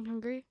 And Young and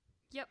Hungry?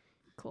 Yep.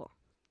 Cool.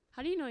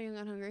 How do you know Young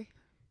and Hungry?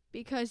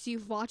 Because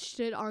you've watched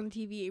it on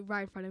TV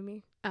right in front of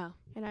me. Oh.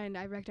 And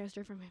I recognized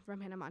her from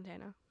Hannah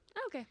Montana.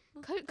 Oh, okay.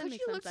 Well, Because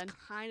she looks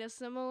kind of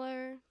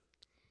similar,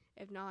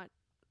 if not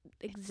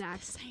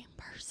exact. It's the same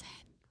person.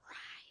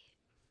 Right.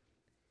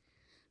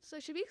 So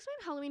should we explain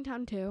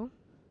Halloweentown too?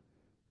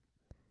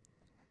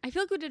 I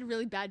feel like we did a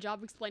really bad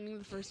job explaining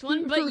the first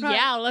one, but Right.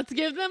 yeah, let's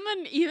give them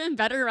an even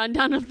better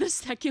rundown of the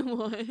second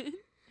one.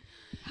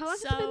 How long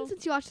has it been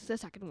since you watched the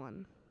second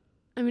one?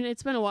 I mean,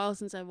 it's been a while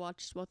since I've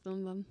watched both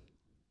of them.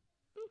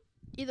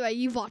 Either way,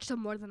 you've watched them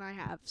more than I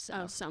have.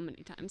 So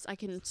many times. I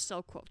can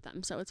still quote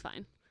them, so it's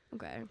fine.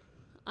 Okay.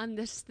 On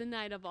this, the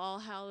night of All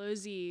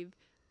Hallows Eve,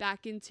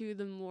 back into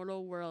the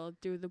mortal world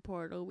through the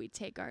portal we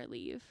take our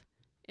leave,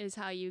 is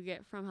how you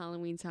get from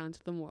Halloweentown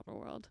to the mortal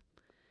world.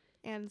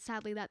 And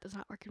sadly, that does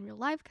not work in real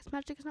life because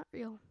magic is not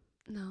real.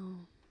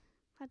 No.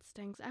 That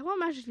stinks. I want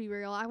magic to be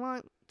real. I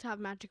want to have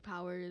magic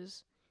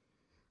powers.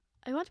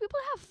 I want people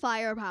to have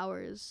fire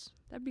powers.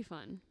 That'd be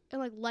fun. And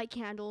like light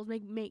candles,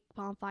 make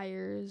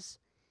bonfires.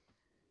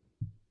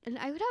 And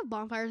I would have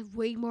bonfires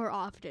way more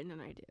often than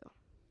I do.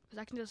 Because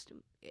I can just,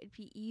 it'd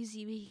be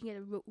easy. We can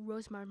get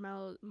roast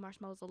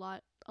marshmallows a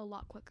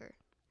lot quicker.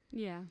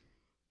 Yeah.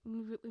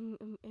 And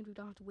we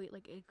don't have to wait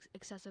like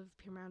excessive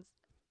amounts.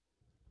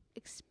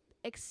 Excessive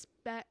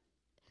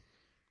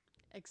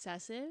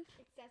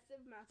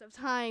amounts of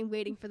time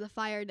waiting for the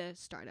fire to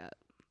start up.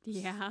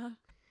 Yeah.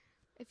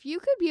 If you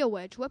could be a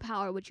witch, what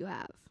power would you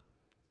have?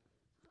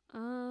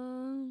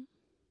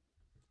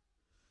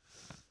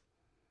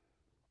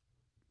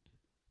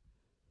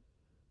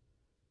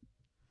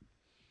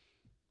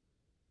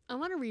 I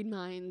want to read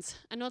minds.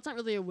 I know it's not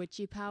really a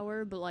witchy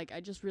power, but like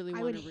I just really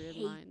want to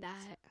read minds.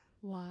 That.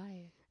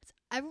 Why?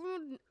 I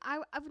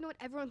would know what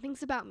everyone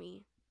thinks about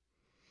me.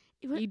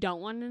 You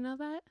don't want to know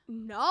that?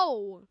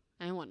 No.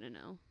 I want to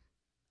know.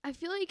 I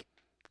feel like,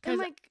 because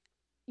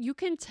you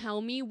can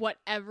tell me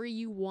whatever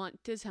you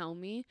want to tell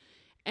me,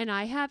 and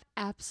I have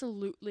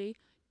absolutely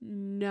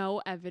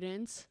no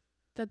evidence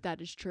that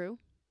that is true.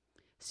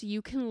 So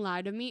you can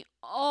lie to me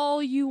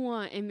all you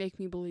want and make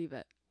me believe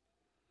it.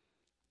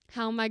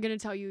 How am I going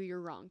to tell you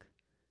you're wrong?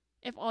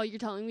 If all you're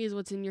telling me is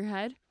what's in your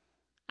head,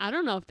 I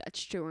don't know if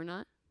that's true or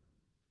not.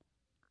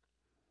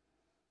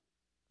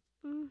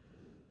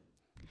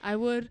 I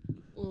would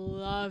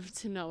love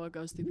to know what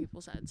goes through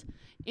people's heads.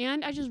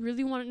 And I just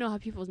really want to know how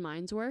people's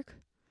minds work.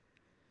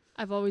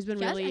 I've always been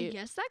really... I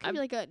guess that could be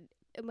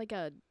like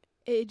a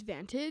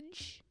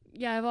advantage.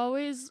 Yeah, I've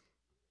always,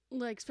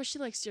 like,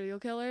 especially like serial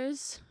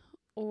killers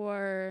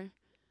or...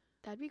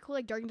 That'd be cool.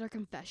 Like during their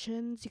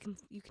confessions,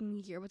 you can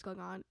hear what's going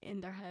on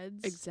in their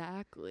heads.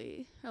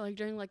 Exactly. Or like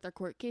during like their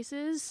court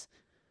cases,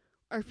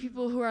 or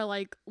people who are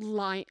like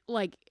lying,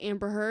 like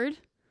Amber Heard.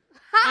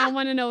 I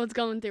want to know what's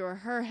going through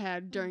her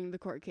head during the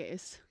court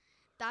case.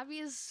 That'd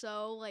be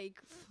so like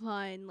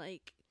fun.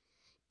 Like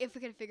if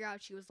we could figure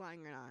out she was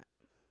lying or not.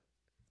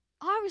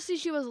 Obviously,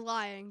 she was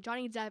lying.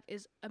 Johnny Depp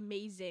is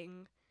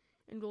amazing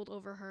and rolled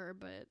over her,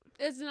 but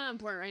it's not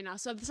important right now.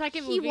 So the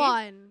second movie, he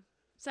won.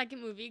 Second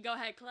movie, go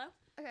ahead, Chloe.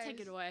 Okay, take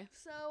it away.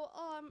 So,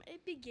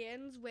 it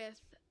begins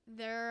with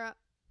the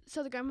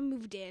grandma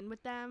moved in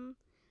with them,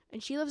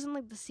 and she lives in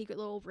like the secret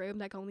little room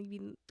that can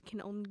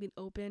only be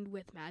opened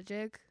with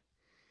magic.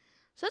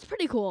 So that's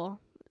pretty cool,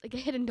 like a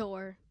hidden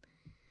door.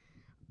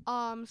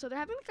 So they're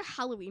having like a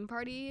Halloween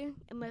party,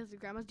 and like the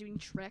grandma's doing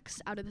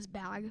tricks out of this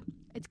bag.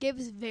 It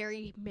gives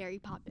very Mary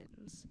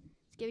Poppins.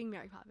 It's giving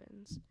Mary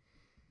Poppins.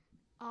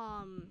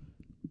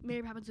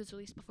 Mary Poppins was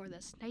released before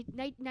this,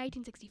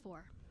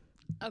 1964.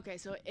 Okay,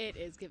 so it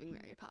is giving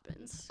Mary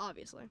Poppins.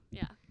 Obviously.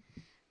 Yeah.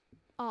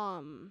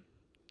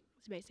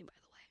 It's amazing, by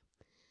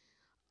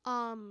the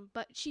way.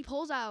 But she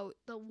pulls out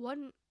but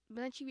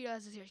then she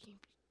realizes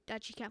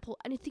that she can't pull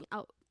anything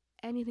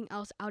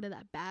else out of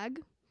that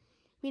bag.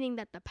 Meaning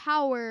that the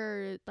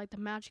power, like the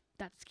magic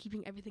that's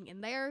keeping everything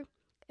in there,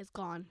 is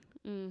gone.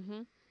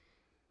 Mm-hmm.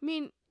 I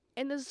mean,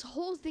 and this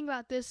whole thing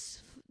about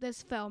this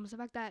film is the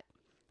fact that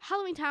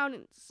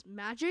Halloweentown's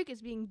magic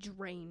is being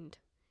drained.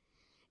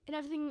 And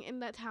everything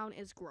in that town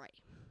is gray.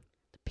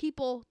 The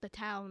people, the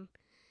town,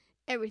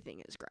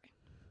 everything is gray.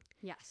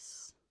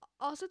 Yes.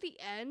 Also, at the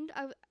end,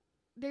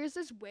 there's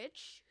this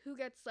witch who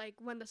gets, like,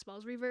 when the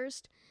spell's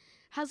reversed,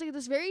 has, like,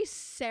 this very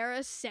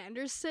Sarah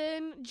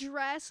Sanderson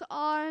dress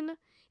on,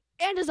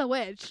 and is a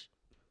witch.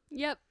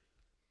 Yep.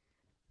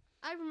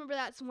 I remember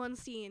that's one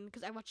scene,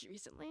 because I watched it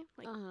recently,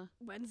 like,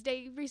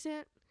 Wednesday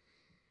recent.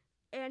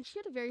 And she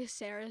had a very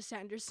Sarah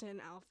Sanderson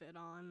outfit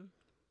on.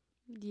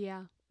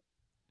 Yeah.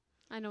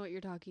 I know what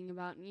you're talking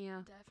about,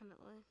 yeah.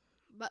 Definitely.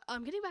 But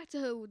getting back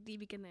to the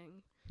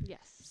beginning.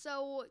 Yes.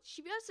 So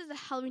she realizes that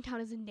Halloweentown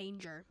is in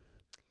danger.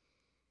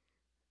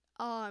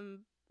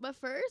 But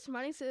first,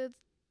 Ronnie says,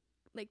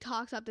 like,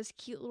 talks up this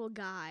cute little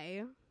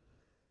guy,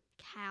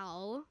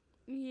 Cal.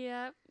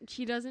 Yep.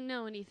 She doesn't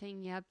know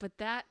anything yet, but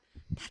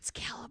that's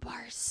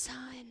Calabar's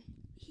son.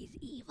 He's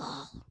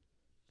evil.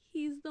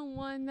 He's the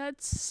one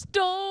that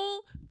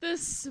stole the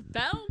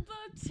spell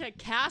book to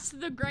cast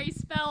the gray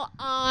spell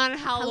on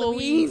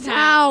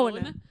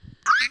Halloweentown.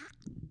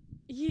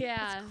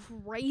 Yeah.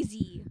 That's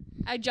crazy.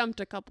 I jumped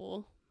a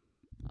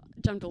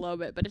little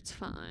bit, but it's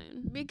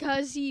fine.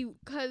 Because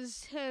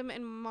him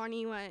and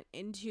Marnie went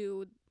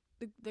into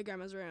the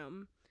grandma's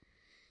room.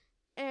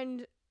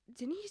 And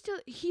didn't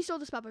he stole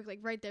the spell book, like,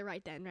 right there,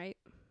 right then, right?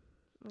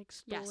 Like,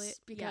 stole it?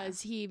 Because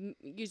he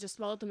used a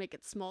spell to make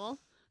it small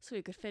so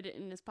he could fit it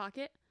in his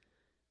pocket.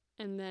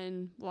 And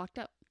then walked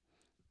out.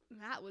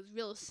 That was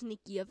real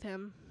sneaky of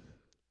him.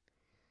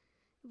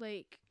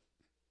 Like,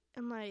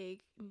 and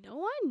like, no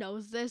one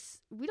knows this.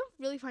 We don't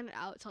really find it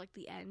out till like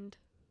the end,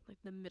 like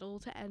the middle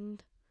to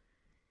end.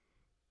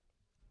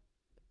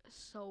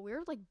 So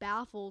we're like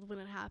baffled when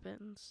it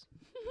happens.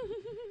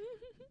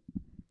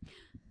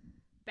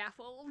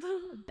 Baffled?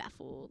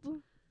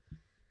 Baffled.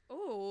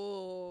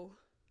 Oh.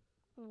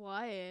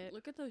 What?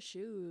 Look at those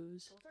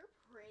shoes. Those are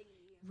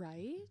pretty.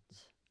 Right?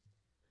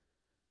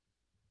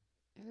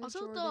 Air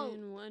Also,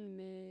 Jordan 1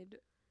 mid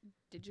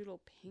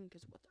digital pink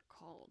is what they're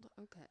called.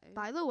 Okay.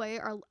 By the way,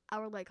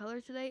 our light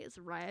color today is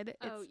red.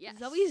 Oh, yes.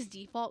 Zoe's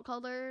default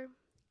color.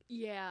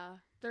 Yeah.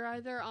 They're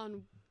either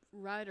on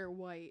red or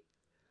white.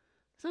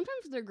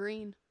 Sometimes they're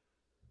green.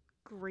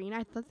 Green?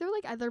 I thought they were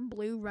like either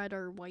blue, red,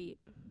 or white.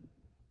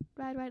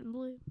 Red, white, and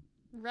blue.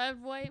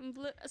 Red, white, and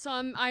blue. So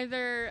I'm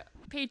either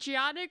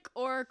patriotic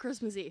or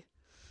Christmassy.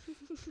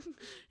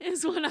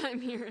 Is what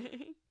I'm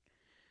hearing.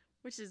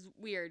 Which is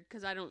weird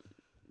because I don't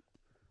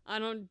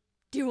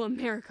do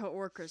America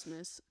or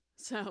Christmas,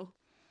 so.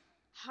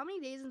 How many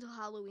days until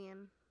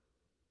Halloween?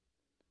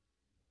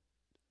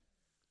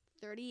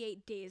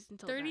 38 days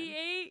until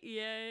 38?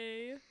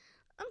 Yay.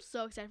 I'm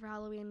so excited for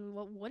Halloween.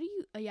 What do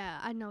you... yeah,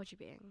 I know what you're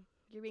being.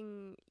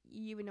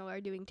 You and Noah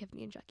are doing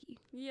Tiffany and Chucky.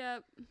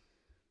 Yep.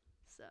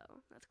 So,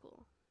 that's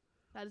cool.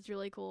 That is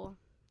really cool.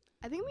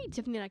 I think we need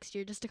Tiffany next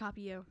year just to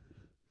copy you.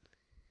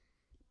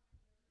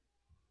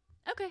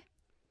 Okay.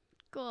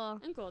 Cool.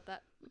 I'm cool with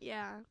that.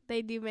 Yeah.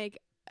 They do make...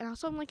 And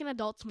also, I'm like an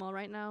adult small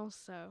right now,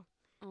 so...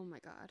 Oh, my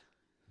God.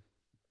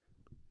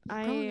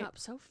 You're growing up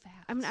so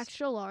fast. I'm an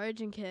extra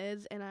large in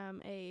kids, and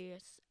I'm a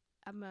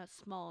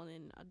small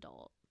in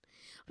adult.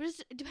 But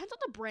it depends on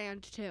the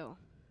brand, too.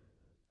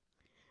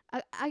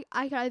 I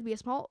could either be a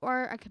small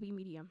or I could be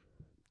medium.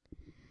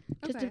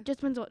 Just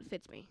depends on what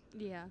fits me.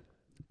 Yeah.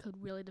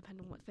 Could really depend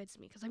on what fits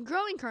me, because I'm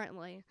growing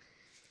currently.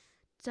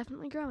 It's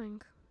definitely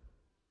growing.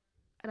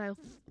 And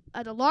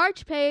at a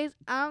large pace.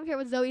 I don't care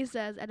what Zoe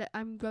says.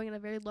 I'm growing at a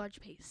very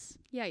large pace.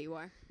 Yeah, you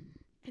are.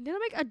 And then I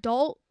make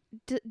adult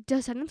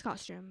Descendants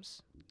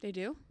costumes. They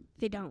do?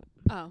 They don't.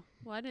 Oh,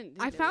 well, I didn't.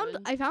 I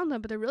found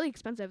them, but they're really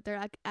expensive. They're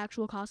like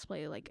actual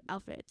cosplay like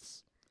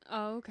outfits.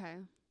 Oh, okay.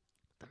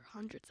 They're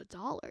hundreds of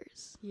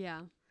dollars.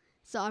 Yeah.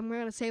 So I'm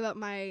gonna save up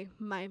my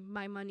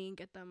money and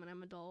get them when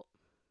I'm adult,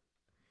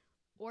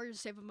 or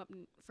just save them up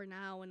for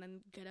now and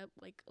then get up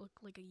look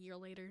like a year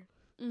later.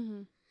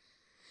 Mhm.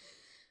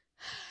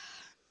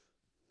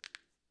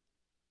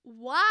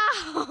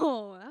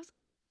 Wow, that was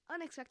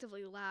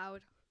unexpectedly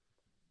loud.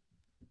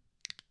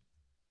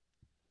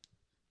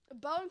 A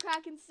bone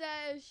cracking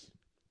sesh.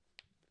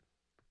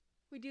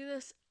 We do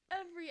this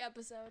every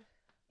episode.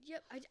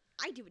 Yep,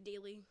 I do it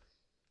daily.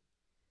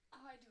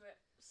 Oh, I do it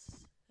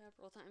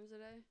several times a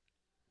day.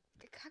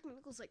 I crack my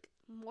knuckles like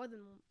more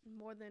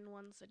than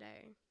once a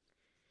day.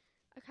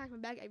 I crack my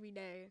back every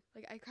day.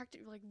 Like I cracked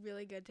it like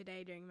really good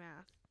today during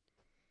math.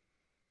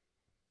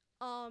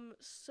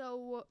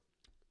 So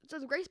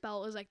the gray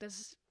spell is like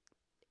this.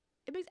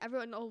 It makes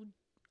everyone all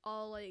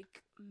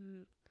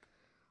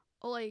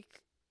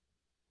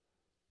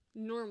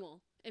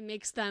normal. It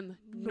makes them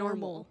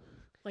normal.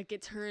 Like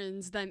it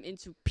turns them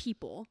into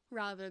people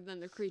rather than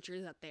the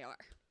creatures that they are.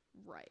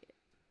 Right.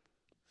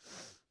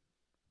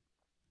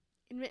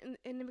 And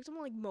it makes them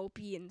like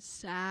mopey and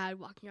sad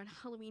walking around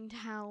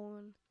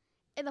Halloweentown.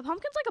 And the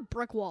pumpkin's like a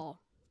brick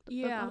wall.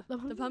 Yeah.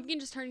 The pumpkin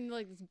just turned into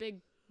like this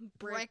big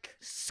brick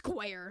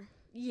square.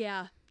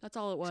 Yeah, that's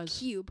all it was. It's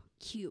cube.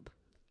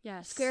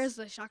 Yes. Square is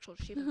the actual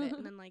shape of it.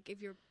 And then like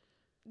if you're...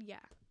 Yeah,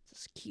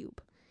 it's a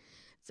cube.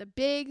 It's a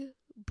big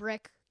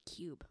brick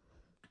cube.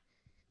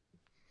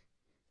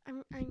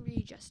 I'm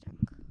readjusting.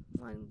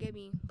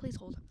 Please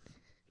hold.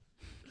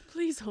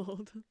 Please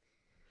hold.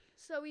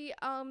 So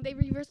they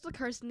reversed the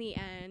curse in the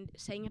end,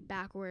 saying it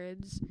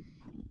backwards,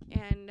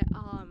 and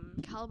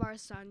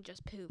Calabar's son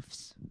just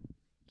poofs.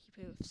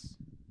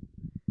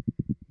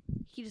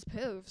 He just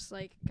poofs.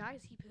 Like,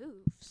 guys, he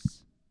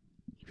poofs.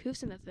 He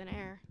poofs into thin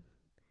air.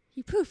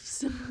 He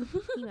poofs. He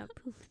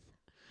poofs.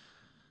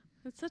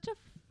 That's such a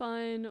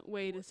fun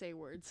way to say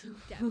words.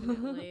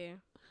 Definitely.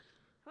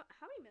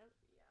 How many minutes?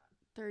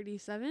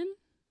 37?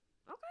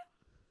 Okay.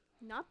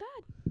 Not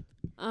bad.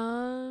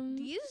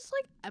 These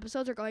like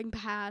episodes are going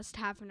past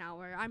half an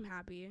hour. I'm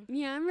happy.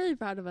 Yeah, I'm really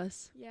proud of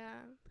us. Yeah.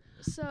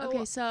 So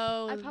okay,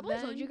 so I probably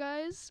told you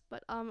guys,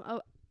 but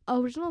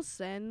Original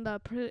Sin, the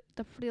Pretty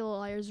Little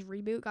Liars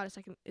reboot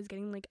is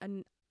getting like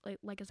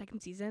a second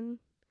season,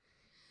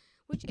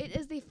 which it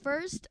is the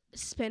first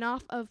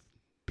spin-off of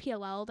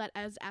PLL that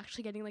is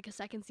actually getting like a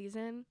second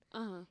season.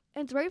 And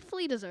it's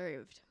rightfully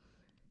deserved.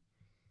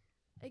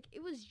 Like,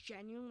 it was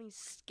genuinely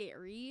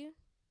scary.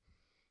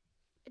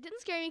 It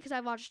didn't scare me because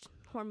I've watched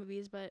horror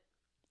movies, but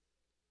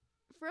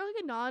for like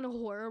a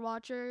non-horror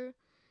watcher,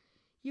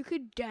 you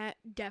could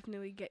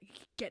definitely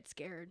get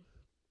scared.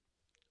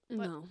 But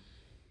no.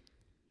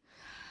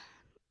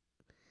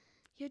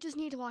 You just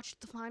need to watch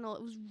the final.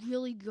 It was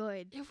really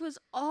good. It was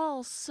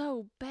all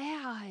so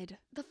bad.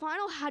 The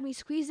final had me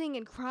squeezing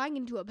and crying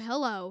into a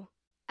pillow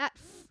at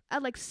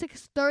like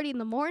 6:30 in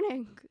the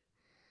morning.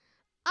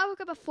 I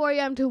woke up at 4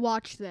 a.m. to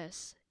watch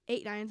this.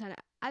 8, 9, 10.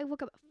 I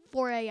woke up at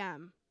 4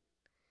 a.m.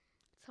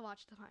 to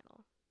watch the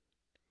final.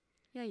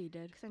 Yeah, you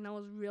did. Because I know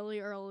it was really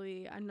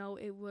early. I know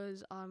it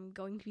was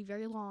going to be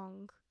very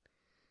long.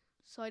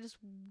 So I just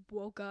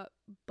woke up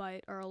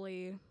but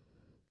early.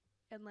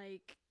 And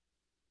like,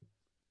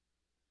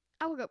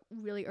 I woke up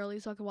really early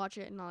so I could watch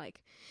it and not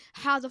like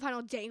have the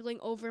final dangling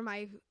over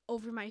my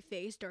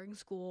face during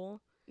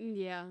school.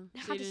 Yeah. I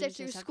had to sit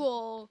through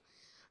school.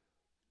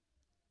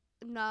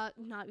 Not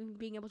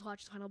being able to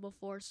watch the final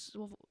before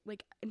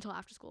like until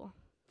after school.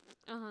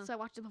 So I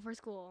watched it before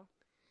school.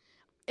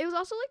 It was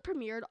also like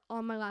premiered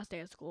on my last day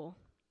of school,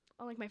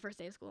 on like my first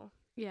day of school.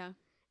 Yeah.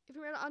 It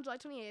premiered on July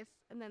 28th,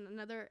 and then and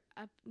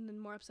then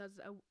more episodes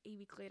a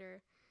week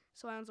later,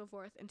 so on and so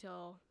forth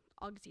until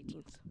August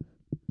 18th.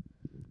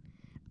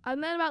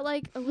 And then about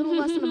like a little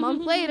less than a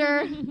month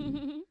later.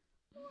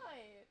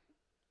 What?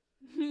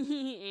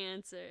 He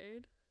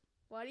answered.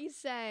 What did he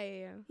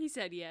say? He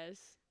said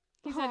yes.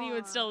 He said he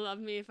would still love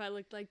me if I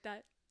looked like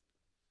that.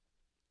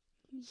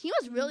 He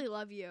must really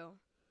love you.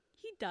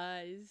 He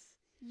does.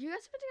 You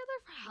guys have been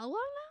together for how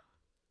long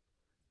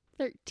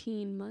now?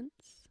 13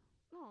 months.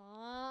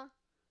 Aww.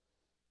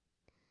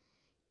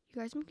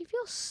 You guys make me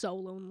feel so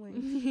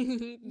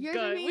lonely.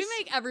 Good. We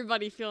make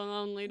everybody feel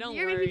lonely. Don't worry.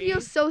 You're making me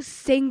feel so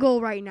single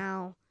right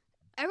now.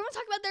 Everyone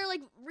talked about their like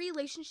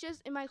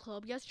relationships in my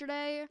club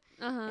yesterday,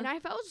 and I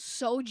felt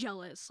so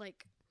jealous.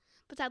 Like,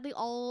 but sadly,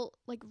 all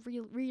like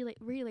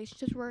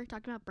relationships were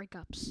talking about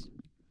breakups.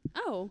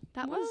 Oh,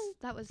 that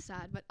was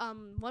sad. But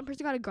one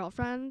person got a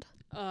girlfriend.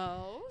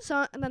 Oh.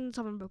 So and then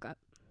someone broke up.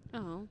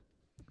 Oh,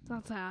 it's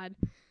not sad.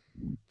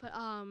 But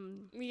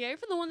yay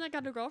for the one that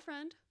got a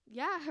girlfriend.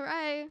 Yeah,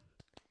 hooray!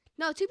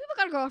 No, 2 people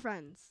got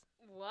girlfriends.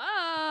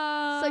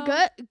 Wow. So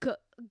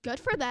good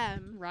for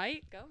them.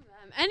 Right? Go for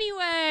them.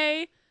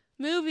 Anyway,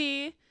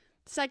 movie.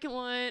 Second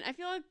one. I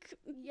feel like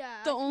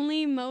the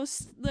only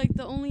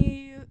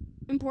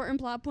important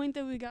plot point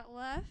that we got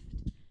left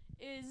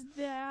is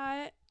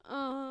that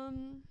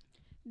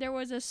there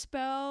was a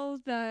spell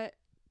that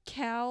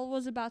Cal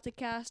was about to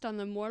cast on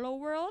the mortal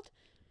world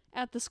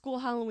at the school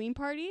Halloween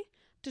party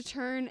to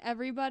turn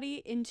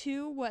everybody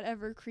into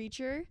whatever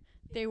creature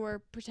they were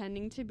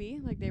pretending to be,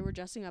 like they were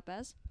dressing up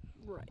as.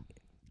 Right.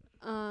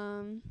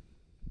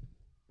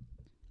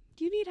 Do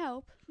you need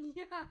help?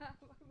 Yeah, my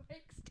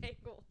mic's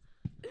tangled.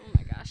 Oh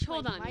my gosh,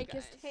 hold on, mic you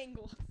guys. is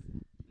tangled.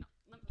 No,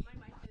 my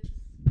mic is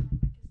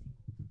tangled.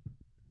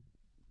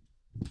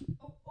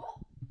 Oh!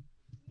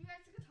 You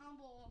guys took a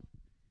tumble.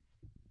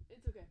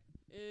 It's okay.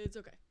 It's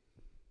okay.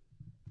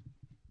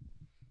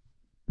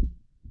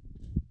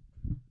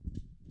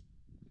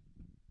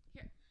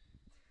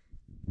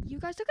 You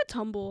guys took a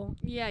tumble.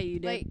 Yeah, you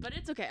did. Like, but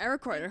it's okay. A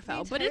recorder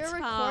fell, but it's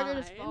fine. A recorder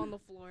just fell on the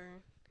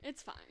floor.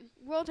 It's fine.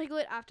 We'll take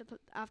it after the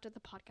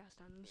podcast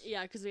ends.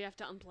 Yeah, because we have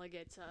to unplug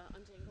it to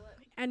untangle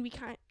it. And we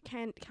kind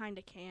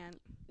of can't.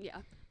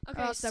 Yeah.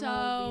 Okay, so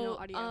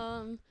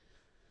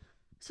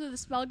so the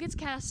spell gets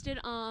casted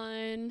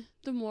on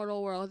the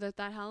mortal world at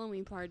that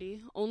Halloween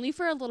party. Only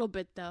for a little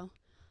bit, though.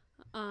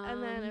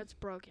 And then it's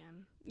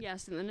broken.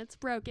 Yes, and then it's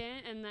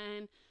broken, and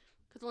then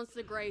because once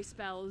the gray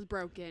spell is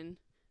broken,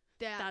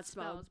 that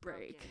spell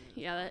break.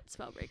 Yeah, that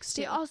spell breaks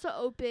too. They also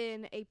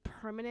open a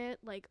permanent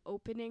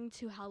opening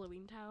to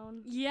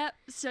Halloweentown. Yep.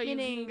 So you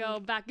can go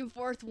back and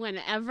forth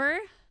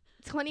whenever.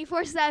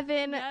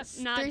 24/7. Yep,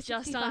 not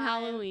just on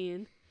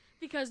Halloween.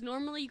 Because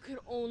normally you could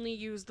only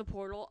use the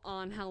portal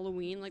on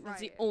Halloween. Like,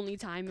 that's the only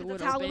time it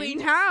would open.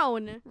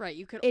 Halloweentown. Right,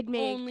 you could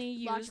only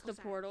use the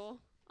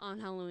portal on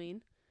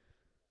Halloween.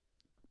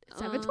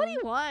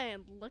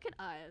 7:21. Look at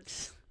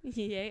us.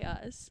 Yay,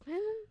 us.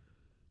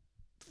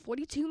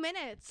 42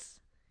 minutes.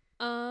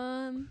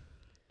 Should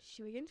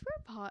we get into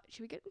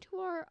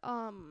our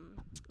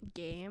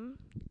game?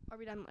 Are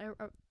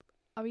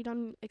we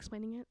done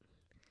explaining it?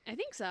 I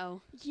think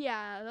so.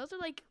 Yeah, those are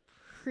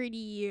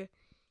pretty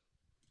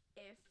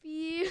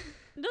iffy.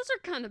 Those are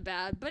kind of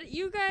bad, but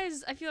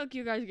I feel like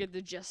you guys get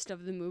the gist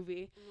of the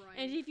movie. Right.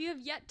 And if you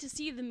have yet to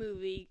see the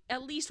movie,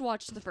 at least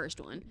watch the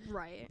first one.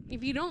 Right.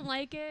 If you don't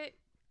like it,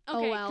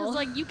 okay,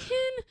 because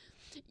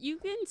you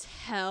can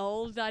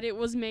tell that it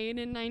was made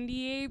in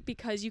 98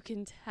 because you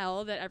can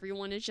tell that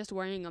everyone is just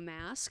wearing a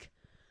mask.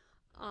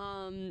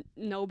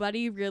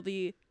 Nobody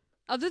really,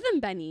 other than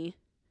Benny,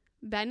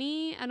 I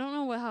don't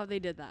know how they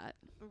did that.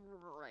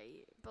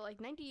 Right.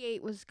 But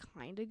 98 was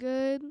kind of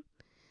good.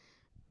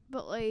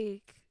 But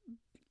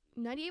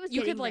 98 was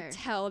you could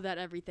tell that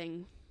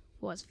everything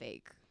was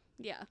fake.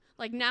 Yeah.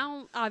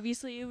 Now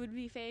obviously it would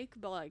be fake,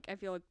 but I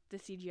feel like the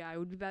CGI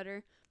would be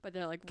better. But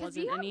there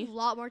wasn't any. A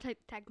lot more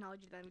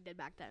technology than we did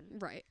back then.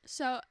 Right.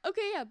 So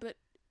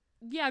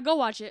go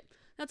watch it.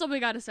 That's all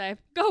we gotta say.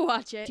 Go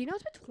watch it. Do you know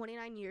it's been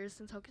 29 years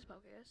since Hocus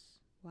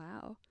Pocus?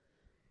 Wow.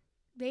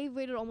 They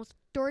waited almost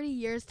 30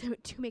 years to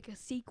make a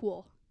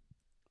sequel.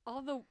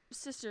 All the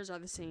sisters are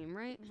the same,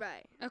 right?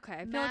 Right. Okay.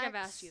 I feel like I've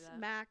asked you that.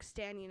 Max,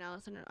 Danny, and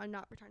Allison are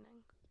not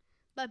returning,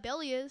 but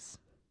Billy is.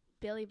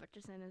 Billy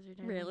Butcherson is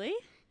returning. Really?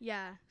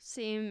 Yeah.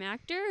 Same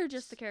actor or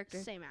just the character?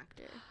 Same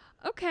actor.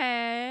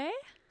 Okay.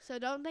 So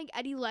don't think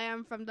Eddie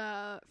Lamb from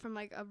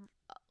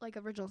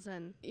Original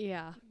Sin.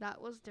 Yeah.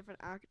 That was a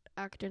different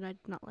actor, and I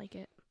did not like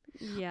it.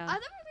 Yeah. I thought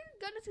we were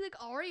gonna see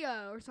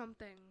Aria or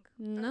something.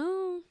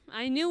 No,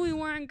 I knew we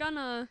weren't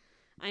gonna.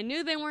 I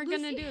knew they weren't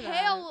gonna do that. Lucy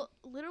Hale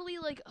literally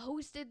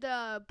hosted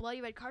the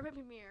Bloody Red Carpet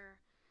premiere.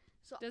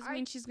 So doesn't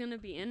mean she's gonna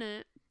be in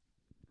it.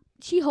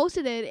 She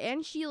hosted it,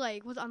 and she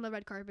was on the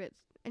red carpet,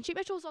 and Kate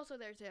Mitchell was also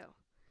there too.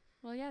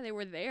 Well, yeah, they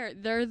were there.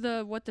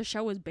 They're what the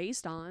show was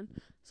based on,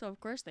 so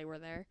of course they were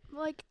there.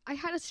 I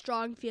had a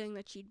strong feeling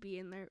that she'd be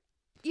in there,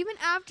 even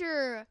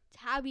after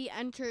Tabby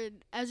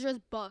entered Ezra's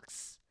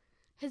books,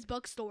 his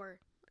bookstore.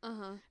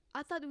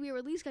 I thought we were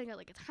at least gonna get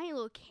a tiny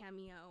little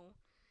cameo,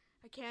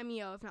 if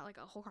not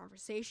a whole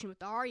conversation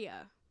with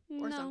Arya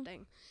or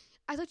something.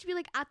 I thought she'd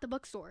be at the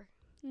bookstore,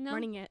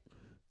 running it.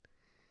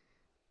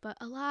 But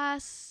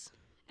alas.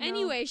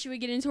 Anyway, no. Should we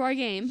get into our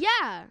game?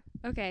 Yeah.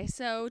 Okay,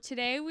 so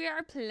today we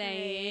are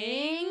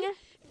playing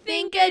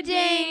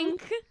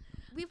think-a-dink.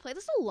 We played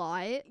this a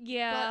lot.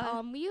 Yeah.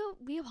 But we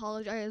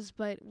apologize,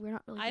 but we're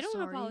not really sorry. I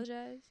don't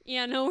apologize.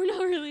 Yeah, no, we're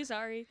not really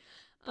sorry.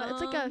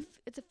 But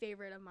it's a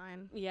favorite of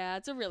mine. Yeah,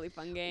 it's a really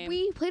fun game.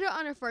 We played it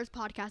on our first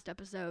podcast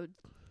episode.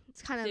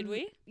 It's kind of. Did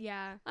we?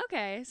 Yeah.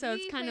 Okay, so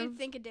it's kind of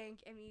think-a-dink,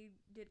 and we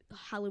did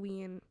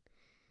Halloween.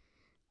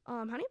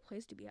 How many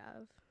plays do we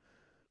have?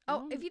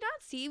 Oh, if you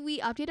don't see,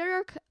 I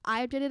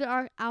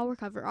updated our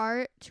cover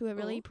art to a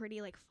really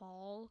pretty like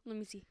fall. Let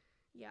me see.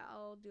 Yeah,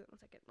 I'll do it in a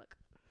second. Look.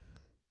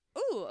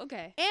 Ooh,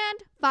 okay.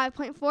 And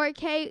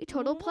 5.4K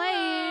total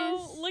plays.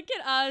 Look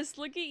at us.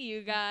 Look at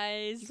you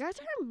guys. You guys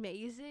are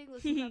amazing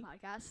listening to my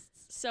podcasts.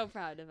 So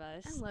proud of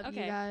us. I love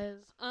you guys.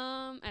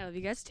 I love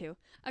you guys too.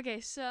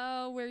 Okay,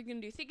 so we're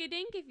gonna do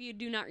think-a-dink. If you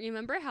do not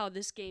remember how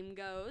this game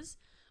goes,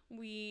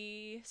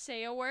 we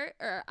say a word,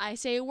 or I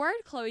say a word.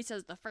 Chloe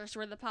says the first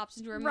word that pops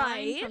into her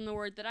mind from the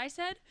word that I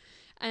said,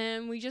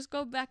 and we just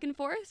go back and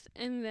forth,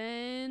 and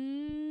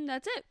then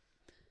that's it.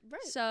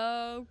 Right.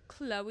 So,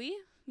 Chloe,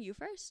 you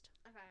first.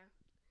 Okay.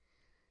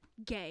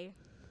 Gay.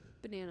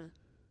 Banana.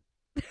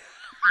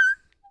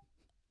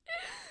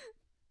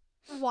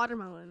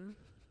 Watermelon.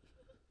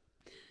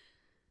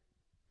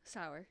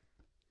 Sour.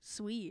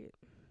 Sweet.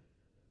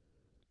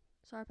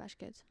 Sour Patch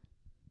Kids.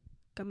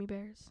 Gummy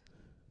bears.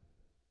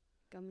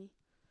 Gummy.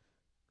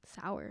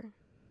 Sour.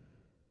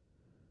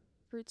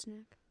 Fruit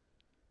snack.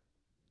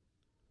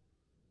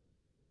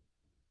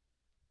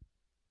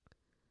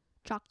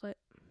 Chocolate.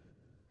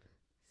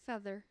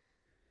 Feather.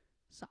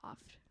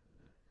 Soft.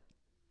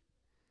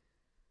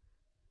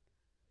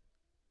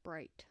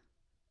 Bright.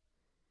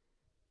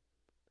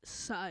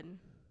 Sun.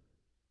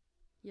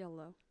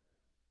 Yellow.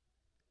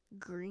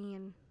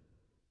 Green.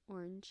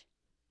 Orange.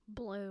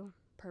 Blue.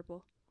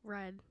 Purple.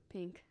 Red.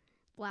 Pink.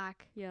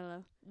 Black.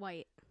 Yellow.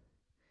 White.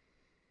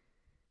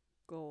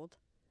 Gold.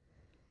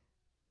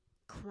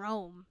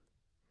 Chrome.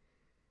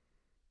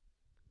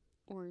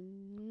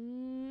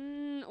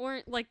 Orange,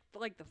 like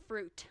the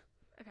fruit.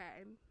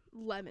 Okay.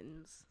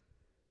 Lemons.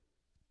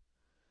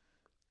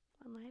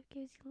 One life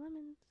gives you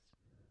lemons.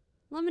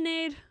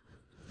 Lemonade.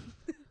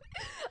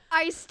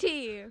 Iced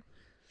tea.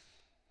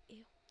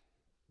 Ew.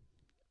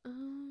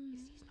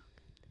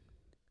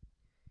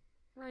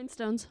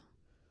 Rhinestones.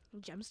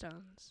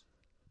 Gemstones.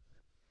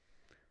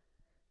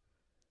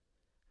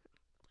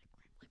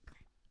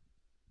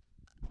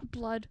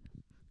 Blood.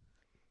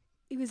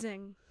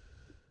 Oozing.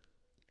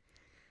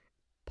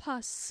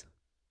 Pus.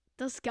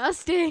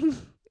 Disgusting.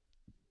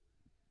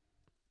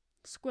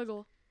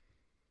 Squiggle.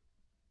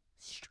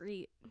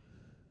 Street.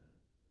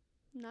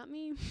 Not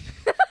me.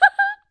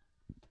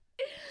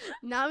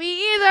 Not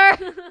me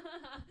either.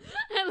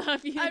 I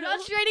love you. I'm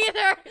not straight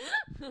either.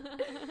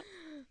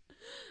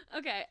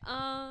 Okay.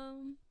 Are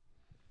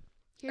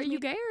you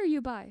gay or are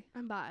you bi?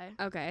 I'm bi.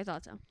 Okay, I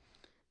thought so.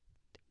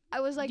 I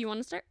was like, do you want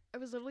to start? I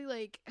was literally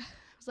like,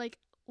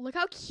 look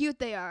how cute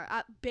they are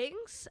at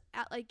Binks,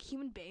 at like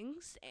Human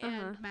Binks,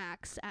 and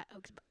Max at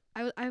Hocus.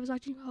 I was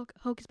watching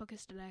Hocus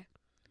Pocus today.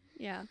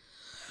 Yeah.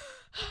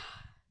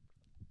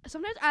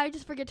 Sometimes I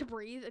just forget to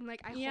breathe and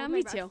like I hold my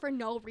breath too. for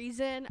no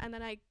reason, and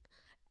then I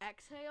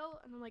exhale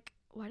and I'm like,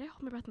 why did I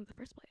hold my breath in the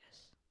first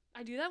place?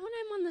 I do that when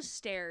I'm on the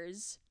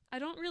stairs. I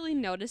don't really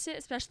notice it,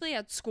 especially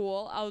at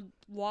school. I'll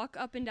walk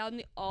up and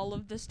down all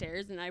of the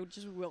stairs, and I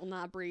just will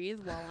not breathe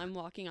while I'm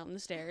walking on the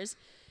stairs.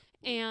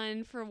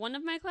 And for one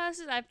of my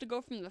classes, I have to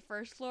go from the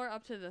first floor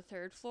up to the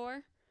third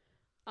floor.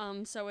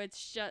 So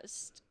it's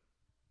just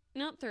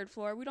not third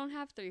floor. We don't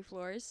have 3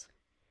 floors.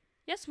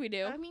 Yes, we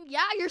do. I mean,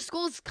 yeah, your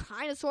school's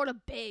kind of sort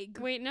of big.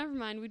 Wait, never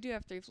mind. We do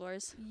have 3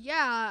 floors.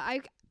 Yeah,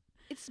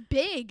 it's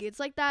big. It's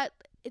like that.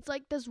 It's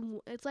like this.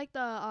 It's like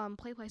the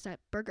play place at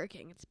Burger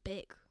King. It's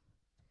big.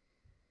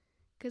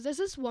 Cause there's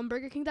this one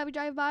Burger King that we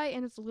drive by,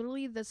 and it's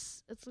literally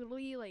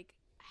like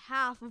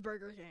half of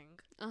Burger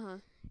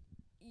King.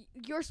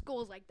 Your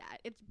school's like that.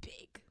 It's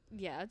big.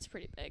 Yeah, it's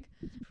pretty big.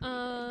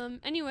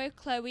 Anyway,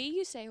 Chloe,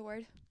 you say a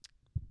word.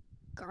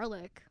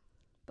 Garlic.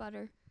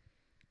 Butter.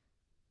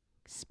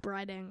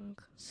 Spreading.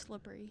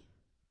 Slippery.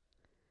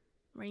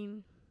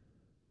 Rain.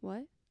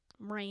 What?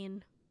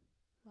 Rain.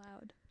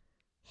 Loud.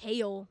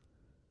 Hail.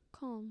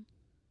 Calm.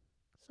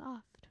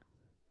 Soft.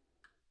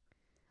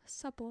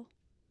 Supple.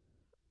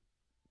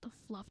 The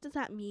fluff does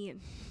that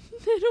mean?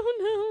 I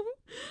don't know.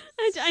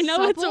 I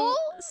know supple?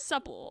 It's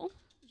supple.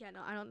 Yeah, no,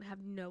 I don't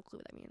have no clue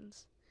what that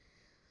means.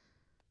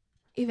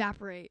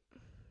 Evaporate.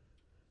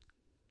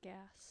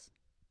 Gas.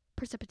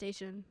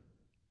 Precipitation.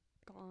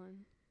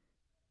 Gone.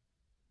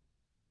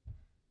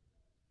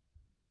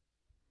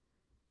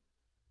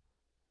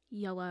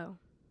 Yellow.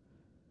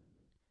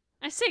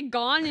 I say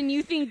gone and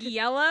you think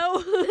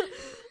yellow?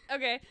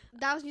 Okay.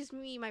 That was just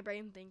me, my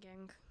brain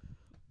thinking.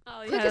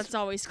 Oh, yeah, that's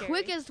always scary.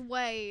 Quickest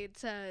way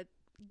to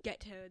get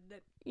to the...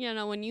 You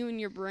know, when you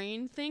and your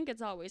brain think,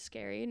 it's always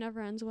scary. It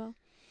never ends well.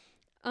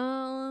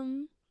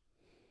 You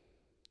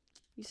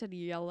said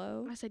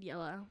yellow. I said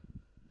yellow.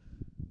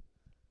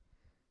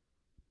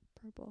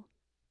 Purple.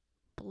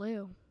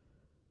 Blue.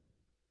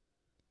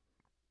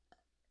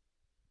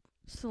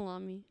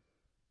 Salami.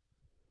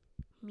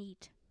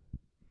 Meat.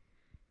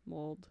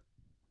 Mold.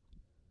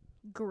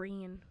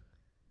 Green.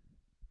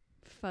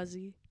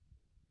 Fuzzy.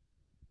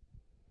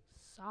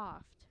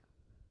 Soft.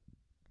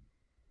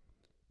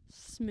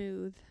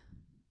 Smooth.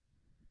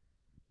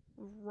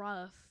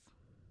 Rough.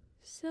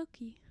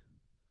 Silky.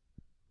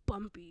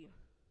 Bumpy.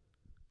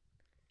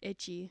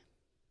 Itchy.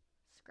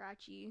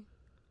 Scratchy.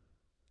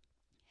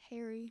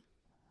 Hairy.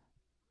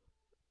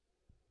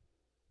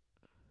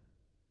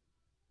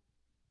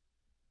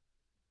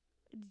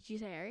 Did you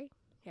say hairy?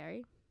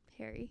 Hairy.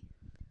 Hairy.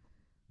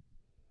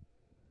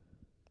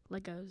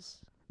 Legos.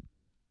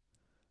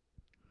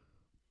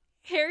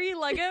 Hairy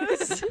Legos?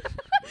 That's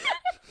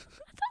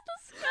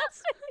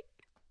disgusting.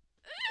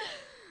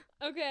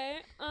 Okay.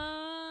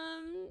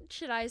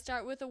 Should I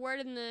start with a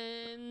word and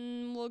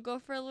then we'll go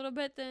for a little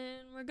bit, then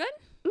we're good?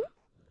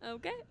 Mm-hmm.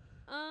 Okay.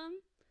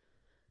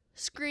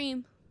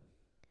 Scream.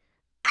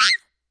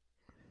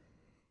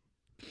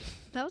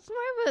 That was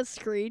more of a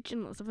screech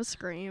and less of a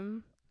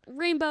scream.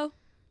 Rainbow.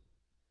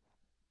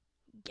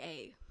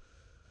 Gay.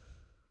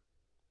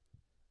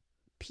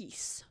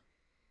 Peace.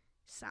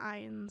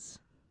 Signs.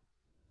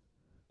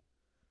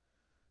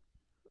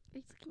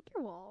 It's looking at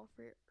your wall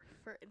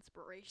for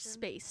inspiration.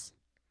 Space.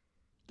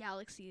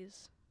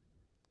 Galaxies.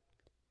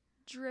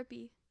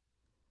 Drippy.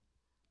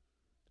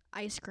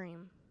 Ice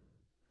cream.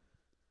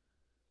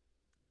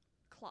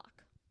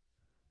 Clock.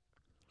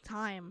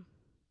 Time.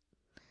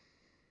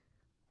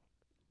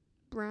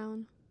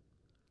 Brown.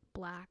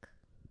 Black.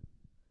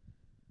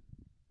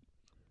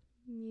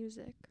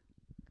 Music.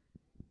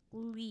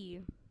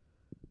 Lee.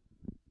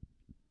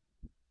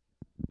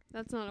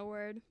 That's not a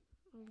word.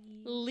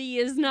 Lee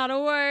is not a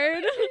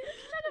word.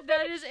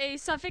 That is a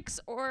suffix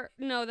or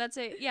no, that's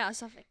a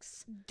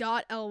suffix.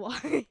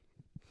 .ly.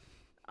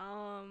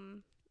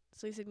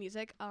 So you said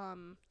music.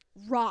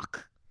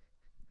 Rock.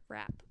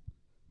 Rap.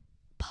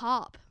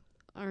 Pop.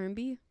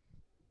 R&B.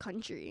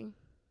 Country.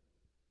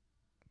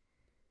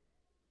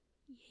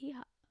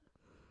 Yeah.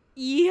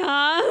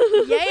 Yeah.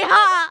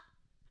 Yeah.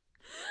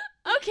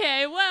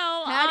 Okay,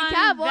 well, Howdy, on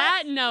Cowboys.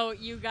 that note,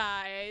 you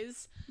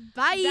guys,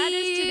 Bye. that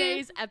is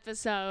today's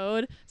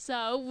episode.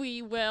 So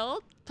we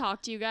will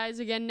talk to you guys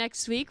again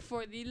next week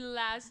for the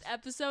last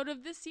episode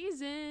of the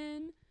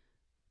season.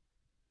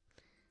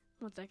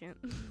 1 second.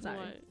 Sorry.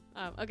 What?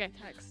 Oh, okay.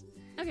 Text.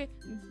 Okay.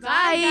 Bye.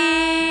 Bye,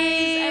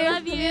 guys. I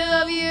love you. We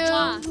love you.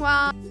 Mwah.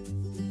 Mwah.